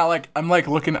 Yeah, like, I'm, like,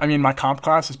 looking... I mean, my comp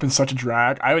class has been such a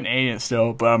drag. I have an A in it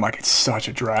still, but I'm like, it's such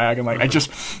a drag. I'm like,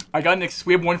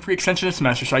 we have one free extension this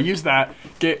semester, so I used that.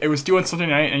 It was due on Sunday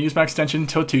night, and I used my extension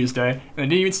until Tuesday, and I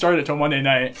didn't even start it until Monday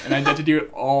night, and I had to do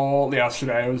it all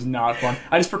yesterday. It was not fun.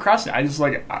 I just procrastinated. I just,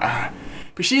 like...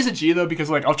 But she's a G, though, because,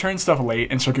 like, I'll turn stuff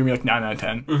late, and she'll give me, like, 9 out of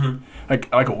 10. Mm-hmm.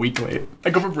 Like a week late.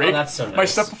 Like, over break. Oh, that's so nice. My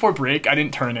stuff before break, I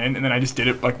didn't turn in, and then I just did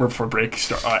it, like, right before break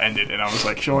ended, and I was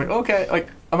like, she'll like, okay. Like,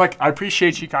 I'm like, I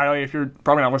appreciate you, Kylie, if you're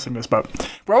probably not listening to this, but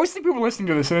we always think people are listening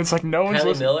to this, and it's like, no one's Kylie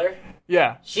listening. Miller?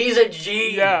 Yeah. She's a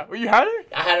G. Yeah. Well, you had her?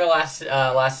 I had her last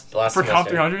For semester. Comp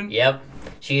 300? Yep.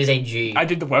 She is a G. I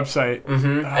did the website.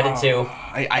 Mm-hmm. I did too.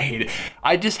 I hate it.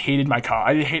 I just hated my course.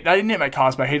 I didn't hate my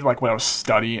course, but I hated, like, what I was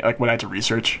studying, like, what I had to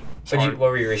research. What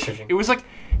were you researching? It was, like,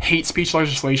 hate speech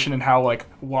legislation and how, like,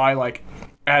 why, like,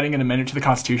 adding an amendment to the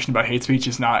Constitution about hate speech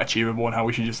is not achievable and how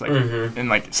we should just, like, and,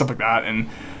 like, stuff like that. And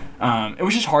it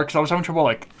was just hard because I was having trouble,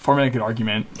 like, formulating a good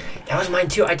argument. That was mine,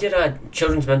 too. I did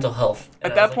children's mental health.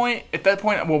 At that point,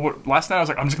 well, last night I was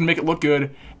like, I'm just going to make it look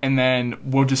good, and then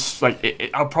we'll just,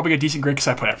 like, I'll probably get a decent grade because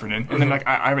I put effort in. And then, like,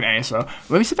 I have an A, so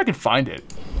let me see if I can find it.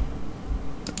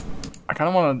 I kind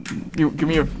of want to give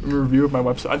me a review of my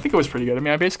website. I think it was pretty good. I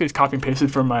mean, I basically just copy and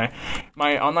pasted from my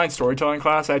online storytelling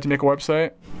class. I had to make a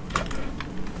website.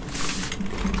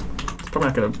 It's probably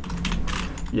not going to...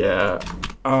 Yeah.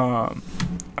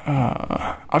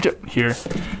 I'll just... Here.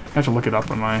 I have to look it up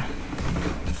on my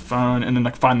phone and then,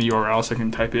 like, find the URL so I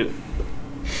can type it.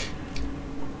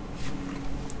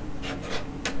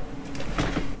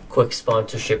 Quick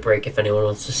sponsorship break if anyone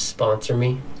wants to sponsor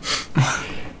me.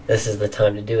 This is the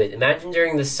time to do it. Imagine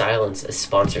during the silence a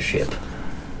sponsorship.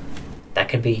 That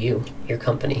could be you, your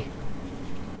company.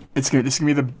 This is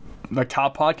gonna be the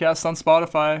top podcast on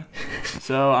Spotify.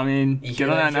 So, I mean, get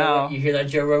on that now. You hear that,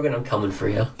 Joe Rogan? I'm coming for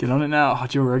you. Get on it now. Oh,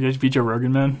 Joe Rogan. Be Joe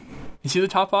Rogan, man. You see the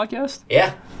top podcast?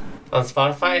 Yeah. On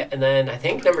Spotify. And then I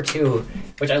think number 2,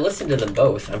 which I listened to them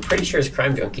both, I'm pretty sure is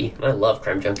Crime Junkie. And I love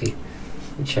Crime Junkie.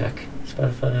 Let me check.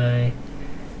 Spotify.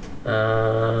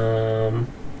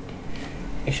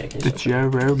 The Joe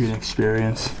Rogan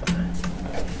Experience.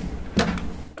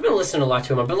 I've been listening a lot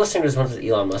to him. I've been listening to his ones with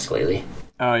Elon Musk lately.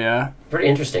 Oh, yeah? Pretty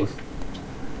interesting.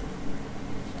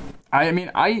 I don't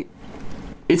know. I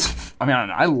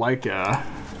like, damn,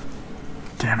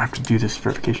 I have to do this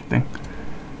verification thing.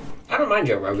 I don't mind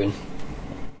Joe Rogan.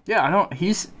 Yeah,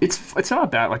 it's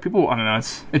not bad. Like, people, I don't know,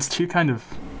 it's too kind of,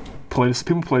 people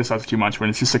politicize too much when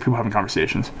it's just, like, people having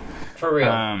conversations. For real.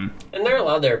 And they're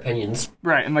allowed their opinions.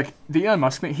 Right, and, like, the Elon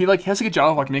Musk thing, he has a good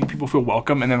job of, like, making people feel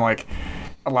welcome and then, like,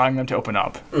 allowing them to open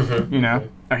up. Mm-hmm. You know? Mm-hmm.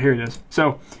 Oh, here it is.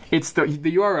 So, it's the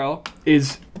URL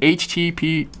is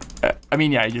http,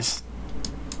 just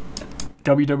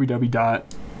www.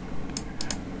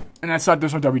 And that's not,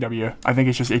 there's no www. I think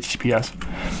it's just HTTPS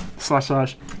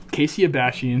 / Casey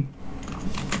Abashian.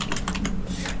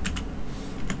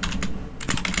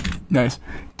 Nice.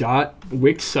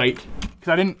 .wix site.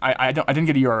 Because I didn't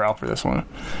get a URL for this one.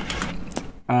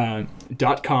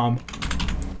 .com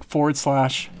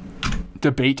 /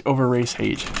 debate over race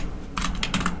hate.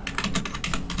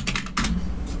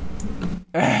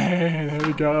 Hey, there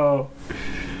we go.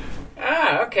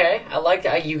 Ah, okay. I like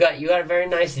that. You got a very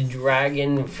nice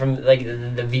dragon from like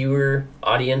the viewer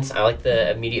audience. I like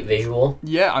the immediate visual.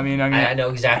 Yeah, I mean, I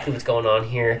know exactly what's going on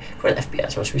here. What are the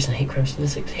FBI's most recent hate crime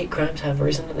statistics? Hate crimes have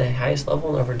risen to the highest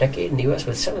level in over a decade in the U.S.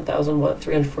 with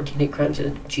 7,314 hate crimes.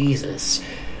 Jesus.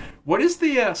 What is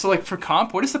the so like for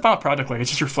comp? What is the final project like?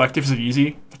 It's just reflective. Is it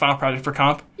easy? The final project for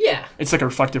comp? Yeah. It's like a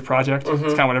reflective project. Mm-hmm.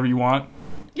 It's kind of whatever you want.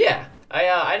 Yeah.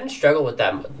 I didn't struggle with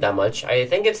that much. I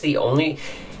think it's the only.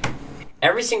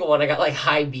 Every single one I got like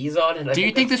high B's on. And Do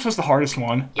you think this was the hardest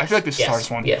one? Yes, I feel like this is the hardest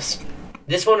one. Yes.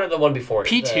 This one or the one before?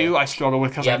 P2 I struggled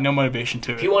with because I had no motivation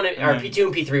to it. P1 or P2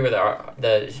 and P3 were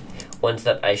the ones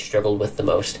that I struggled with the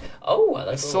most. Oh, I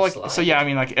like the so yeah, I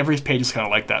mean like every page is kind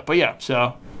of like that. But yeah,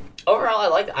 so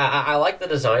overall I like the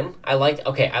design. I like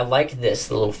this,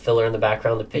 the little filler in the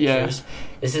background, the pictures. Yeah.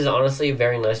 This is honestly a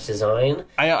very nice design.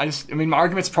 I mean my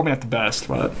argument's probably not the best,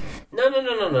 but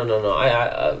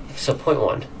No. So point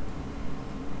 1.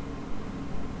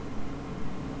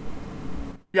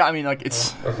 Yeah, I mean, like,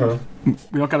 it's... We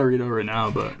don't gotta read over it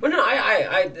now, but... Well,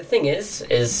 no, the thing is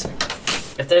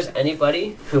if there's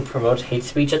anybody who promotes hate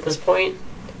speech at this point,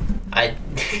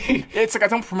 It's like, I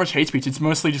don't promote hate speech. It's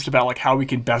mostly just about, like, how we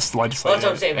can best legislate. Well, that's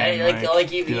what I'm saying.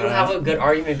 And, you have a good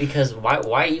argument because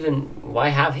why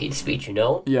have hate speech, you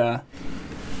know? Yeah.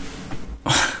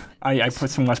 I put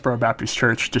some Westboro Baptist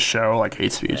Church to show, like,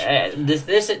 hate speech.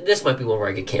 This might be one where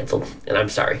I get canceled, and I'm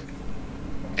sorry.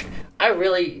 I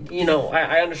really,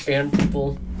 I understand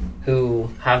people who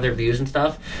have their views and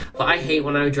stuff, but I hate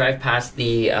when I drive past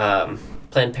the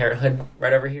Planned Parenthood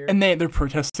right over here. And they're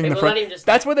protesting in the front.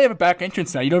 That's why they have a back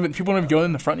entrance now. People don't even go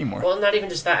in the front anymore. Well, not even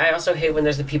just that. I also hate when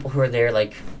there's the people who are there,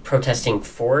 like, protesting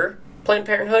for Planned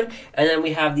Parenthood, and then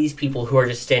we have these people who are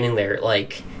just standing there,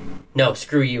 like... No,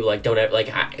 screw you! Like, don't ever, like,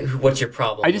 what's your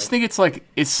problem? I just think it's like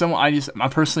I'm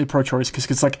personally pro-choice because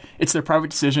it's like it's their private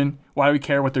decision. Why do we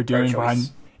care what they're doing behind?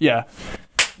 Yeah.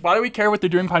 Why do we care what they're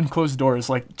doing behind closed doors?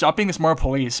 Like, stop being smart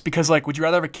police. Because, like, would you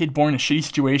rather have a kid born in a shitty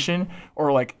situation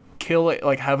or, like, kill it,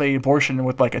 like, have an abortion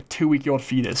with, like, a 2-week-old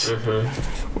fetus?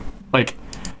 Mm-hmm. Like,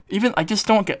 even, I just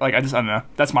don't get, like, I don't know.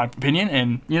 That's my opinion,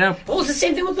 and, Well, it's the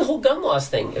same thing with the whole gun laws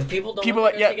thing. If people don't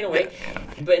get taken away,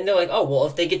 but they're like, oh, well,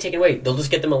 if they get taken away, they'll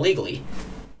just get them illegally.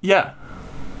 Yeah.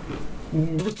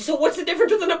 So what's the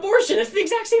difference with an abortion? It's the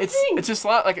exact same thing. It's just a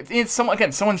lot, like, it's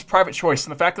someone's private choice.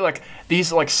 And the fact that, like,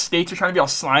 these, like, states are trying to be all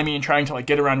slimy and trying to, like,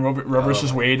 get around Roe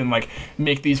versus Wade and, like,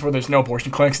 make these where there's no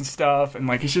abortion clinics and stuff. And,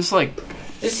 like, it's just, like...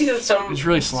 You see that it's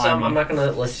really slimy. I'm not going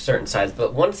to list certain sides,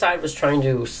 but one side was trying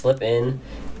to slip in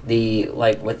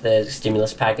with the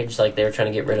stimulus package, like, they were trying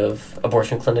to get rid of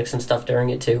abortion clinics and stuff during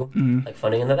it, too. Mm-hmm. Like,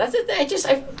 funding and that. That's it.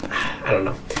 I don't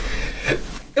know.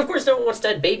 Of course, no one wants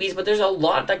dead babies, but there's a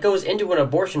lot that goes into an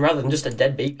abortion rather than just a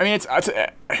dead baby. I mean, it's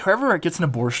whoever gets an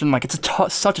abortion, like, it's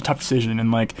such a tough decision,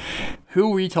 and, like,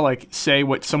 who are we to, like, say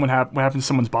what happened to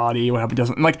someone's body, what happened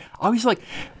doesn't, and, like, obviously, like,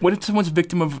 what if someone's a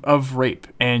victim of rape,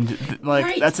 and, like,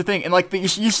 right. That's the thing, and, like,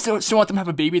 you still want them to have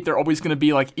a baby, they're always going to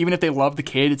be, like, even if they love the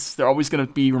kid, they're always going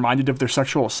to be reminded of their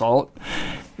sexual assault.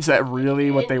 Is that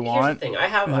really what they want? Here's the thing. Is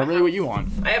that really what you want?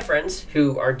 I have friends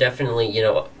who are definitely,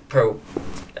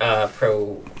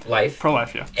 pro-life.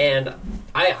 Pro-life, yeah. And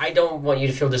I don't want you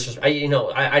to feel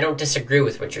disrespectful. I don't disagree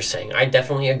with what you're saying. I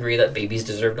definitely agree that babies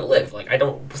deserve to live. Like, I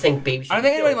don't think babies should I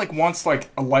think anybody, like, wants,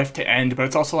 like, a life to end, but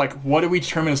it's also, like, what do we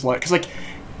determine as life? Because, like,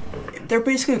 they're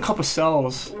basically a couple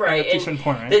cells. Right. At a certain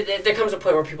point, right? There comes a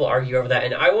point where people argue over that,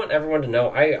 and I want everyone to know,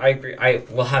 I agree. I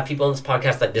will have people on this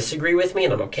podcast that disagree with me,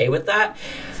 and I'm okay with that.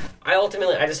 I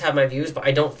just have my views, but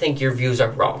I don't think your views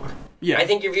are wrong. Yeah. I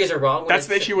think your views are wrong. That's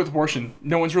the issue with abortion.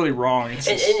 No one's really wrong. And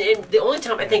the only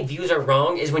time I think views are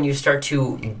wrong is when you start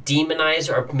to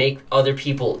demonize or make other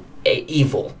people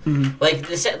evil. Mm-hmm. Like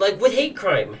with hate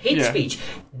crime, hate speech.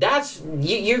 That's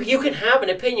you can have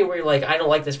an opinion where you're like, I don't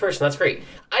like this person. That's great.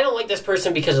 I don't like this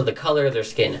person because of the color of their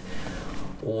skin.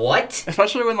 what?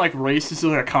 Especially when like race is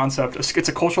like a concept, it's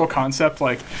a cultural concept.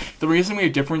 Like the reason we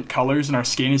have different colors in our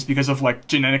skin is because of like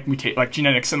genetics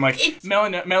and like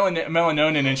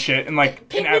melanonin and shit, and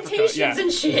like in Africa, Pigmentations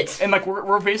and shit. And like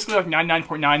we're basically like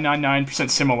 99.999%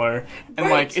 similar, and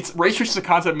Right. like it's race is a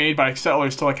concept made by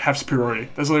settlers to like have superiority.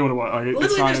 That's literally what it was. Like, Literally,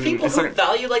 it's not there's even, people it's who like,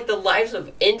 value like the lives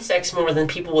of insects more than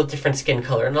people with different skin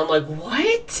color, and I'm like,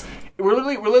 what? we're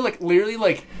literally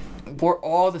like we're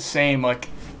all the same. Like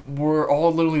we're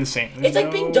all literally the same. There's It's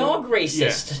like being dog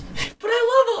racist. But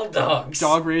I love all dogs.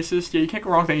 Dog racist? Yeah, you can't go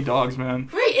wrong with any dogs, man.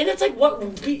 Right, and it's like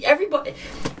everybody.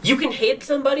 You can hate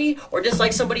somebody or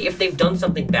dislike somebody if they've done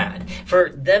something bad. For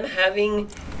them having,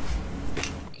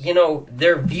 you know,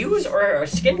 their views or a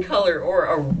skin color or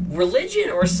a religion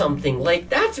or something, like,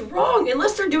 that's wrong.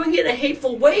 Unless they're doing it in a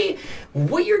hateful way,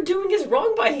 what you're doing is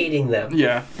wrong by hating them.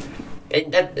 Yeah.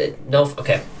 No,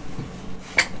 okay.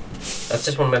 That's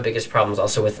just one of my biggest problems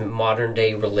also with modern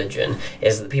day religion,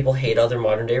 is that people hate other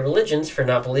modern day religions for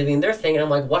not believing their thing, and I'm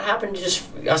like, what happened to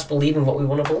just us believing what we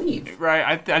want to believe?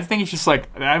 Right, I think it's just like,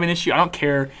 I have an issue, I don't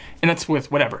care, and it's with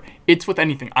whatever. It's with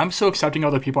anything. I'm so accepting of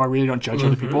other people, I really don't judge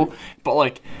other people, but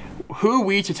like, who are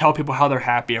we to tell people how they're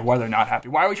happy or why they're not happy?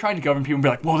 Why are we trying to govern people and be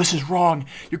like, well, this is wrong,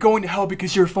 you're going to hell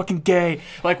because you're fucking gay?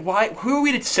 Like, who are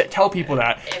we to tell people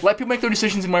that? Let people make their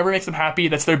decisions, and whatever makes them happy,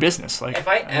 that's their business. Like, If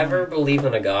I ever believe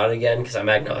in a God again, because I'm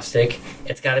agnostic,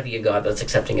 it's got to be a God that's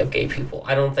accepting of gay people.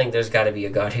 I don't think there's got to be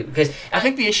a God who... Because I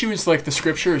think the issue is like the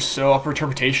scripture is so up for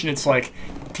interpretation. It's like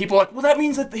people are like, well, that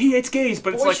means that he hates gays,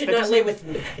 but it's boys like should that not doesn't- lay with...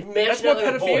 Man That's should not what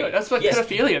lay with pedophilia- boy. that's what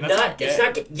pedophilia, that's not gay. It's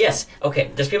not... Yes, okay,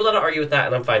 there's people that argue with that,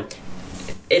 and I'm fine.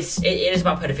 It is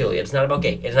about pedophilia. It's not about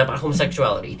gay. It's not about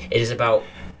homosexuality. It is about...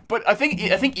 But I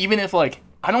think even if like,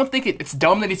 I don't think it's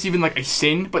dumb that it's even like a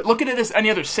sin, but look at it as any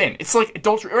other sin. It's like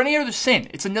adultery or any other sin.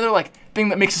 It's another like thing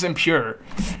that makes us impure.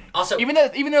 Also... Even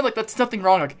though like that's nothing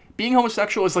wrong. Like being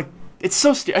homosexual is like, it's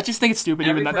so I just think it's stupid.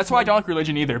 Every Even that. That's why I don't like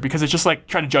religion either, because it's just like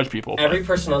trying to judge people. Every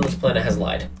person on this planet has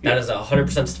lied. That is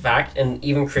 100% fact, and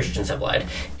even Christians have lied.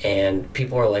 And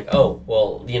people are like, oh,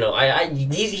 well, you know,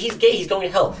 he's gay, he's going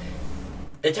to hell.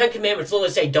 The Ten Commandments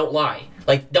literally say, don't lie.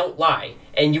 Like, don't lie.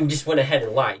 And you just went ahead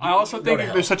and lied. I also think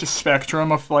there's such a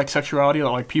spectrum of like sexuality that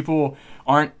like people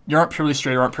aren't purely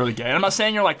straight or aren't purely gay. And I'm not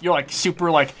saying you're like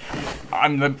super like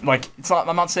I'm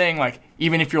not saying like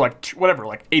even if you're like whatever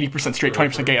like 80% straight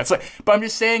 20% gay. It's like, but I'm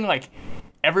just saying like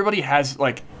everybody has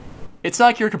like, it's not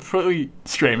like you're completely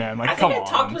straight, man. Like, come on. I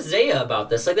talked with Zaya about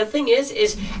this. Like, the thing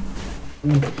is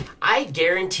I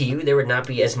guarantee you there would not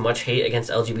be as much hate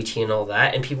against LGBT and all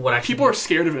that, and people would actually... People are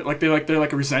scared of it. Like, they're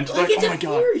resentful. Like, it's oh my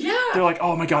god. fear, yeah. They're like,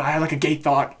 oh my god, I had like a gay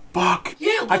thought. Fuck.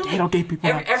 Yeah, I hate all gay people.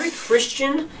 Every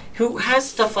Christian who has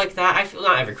stuff like that, I feel,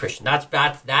 not every Christian,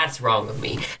 that's wrong of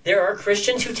me. There are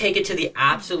Christians who take it to the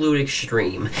absolute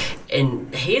extreme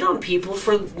and hate on people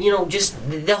for, you know, just,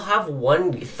 they'll have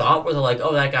one thought where they're like,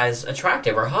 oh, that guy's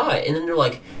attractive or hot, and then they're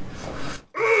like,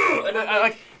 and I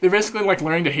like, they're basically like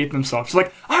learning to hate themselves. It's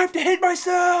like, I have to hate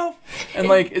myself, and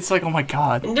like it's like, oh my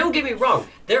god. And don't get me wrong,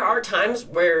 there are times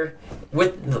where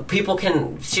people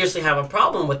can seriously have a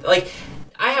problem with, like,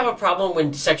 I have a problem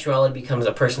when sexuality becomes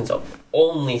a person's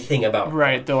only thing about.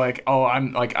 Right, they're like, oh,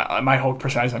 I'm like, my whole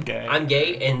personality is I'm gay. I'm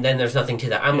gay, and then there's nothing to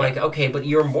that. I'm like, okay, but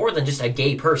you're more than just a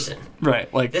gay person.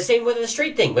 Right, like The same with the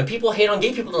straight thing. When people hate on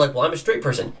gay people, they're like, well, I'm a straight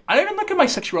person. I don't even look at my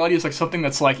sexuality as like something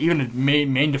that's like even a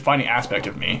main defining aspect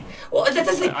of me. Well, that's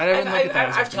the thing. I don't even look at that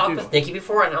as I've something talked too. with Nikki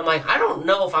before, and I'm like, I don't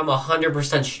know if I'm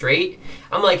 100% straight.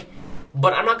 I'm like,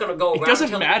 but I'm not going to go around... It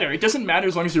doesn't matter. It doesn't matter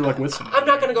as long as you're like with someone. I'm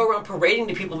not going to go around parading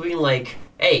to people being like,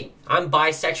 hey, I'm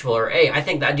bisexual, or hey, I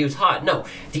think that dude's hot. No.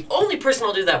 The only person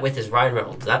I'll do that with is Ryan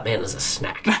Reynolds. That man is a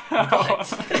snack. But,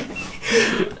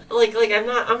 like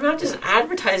I'm not just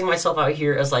advertising myself out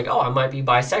here as like, oh, I might be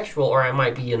bisexual, or I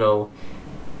might be, you know,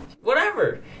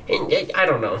 whatever. And I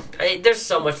don't know. There's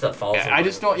so much that falls. I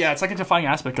just don't. Yeah, it's like a defining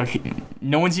aspect. Like,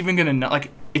 no one's even gonna know.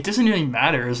 Like, it doesn't really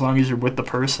matter as long as you're with the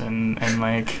person and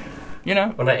like, you know.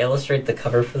 When I illustrate the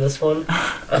cover for this one,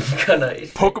 I'm gonna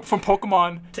From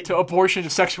Pokemon to abortion to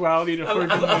sexuality to I'm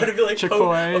gonna be like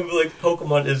Chick-fil-A. I'm gonna be like,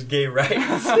 Pokemon is gay rights.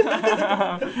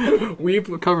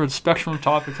 We've covered a spectrum of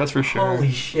topics, that's for sure.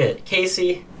 Holy shit,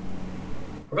 Casey,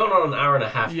 we're going on an hour and a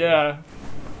half. Yeah.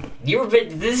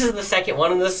 This is the second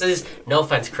one, and this is, no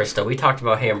offense, Krista, we talked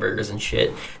about hamburgers and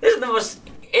shit. This is the most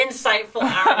insightful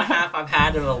hour and a half I've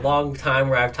had in a long time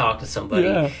where I've talked to somebody.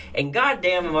 Yeah. And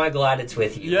goddamn am I glad it's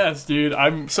with you. Yes, dude.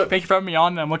 Thank you for having me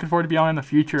on. I'm looking forward to being on in the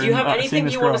future. Do you have and, seeing anything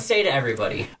this you girl. want to say to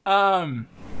everybody?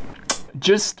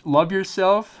 Just love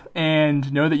yourself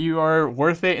and know that you are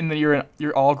worth it and that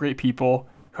you're all great people,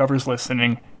 whoever's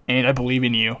listening, and I believe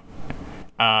in you.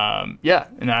 Yeah,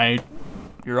 and I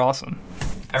You're awesome.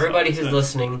 Everybody who's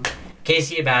listening,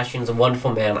 Casey Sebastian's a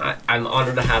wonderful man. I'm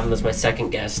honored to have him as my second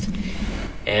guest.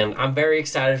 And I'm very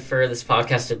excited for this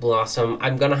podcast to blossom.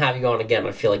 I'm gonna have you on again.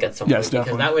 I feel like at some point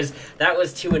definitely. because that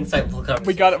was two insightful conversations.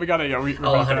 We got it. Yeah, we're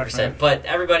 100%. But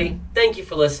everybody, thank you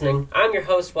for listening. I'm your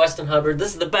host, Weston Hubbard.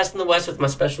 This is the Best in the West with my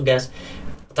special guest.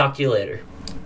 I'll talk to you later.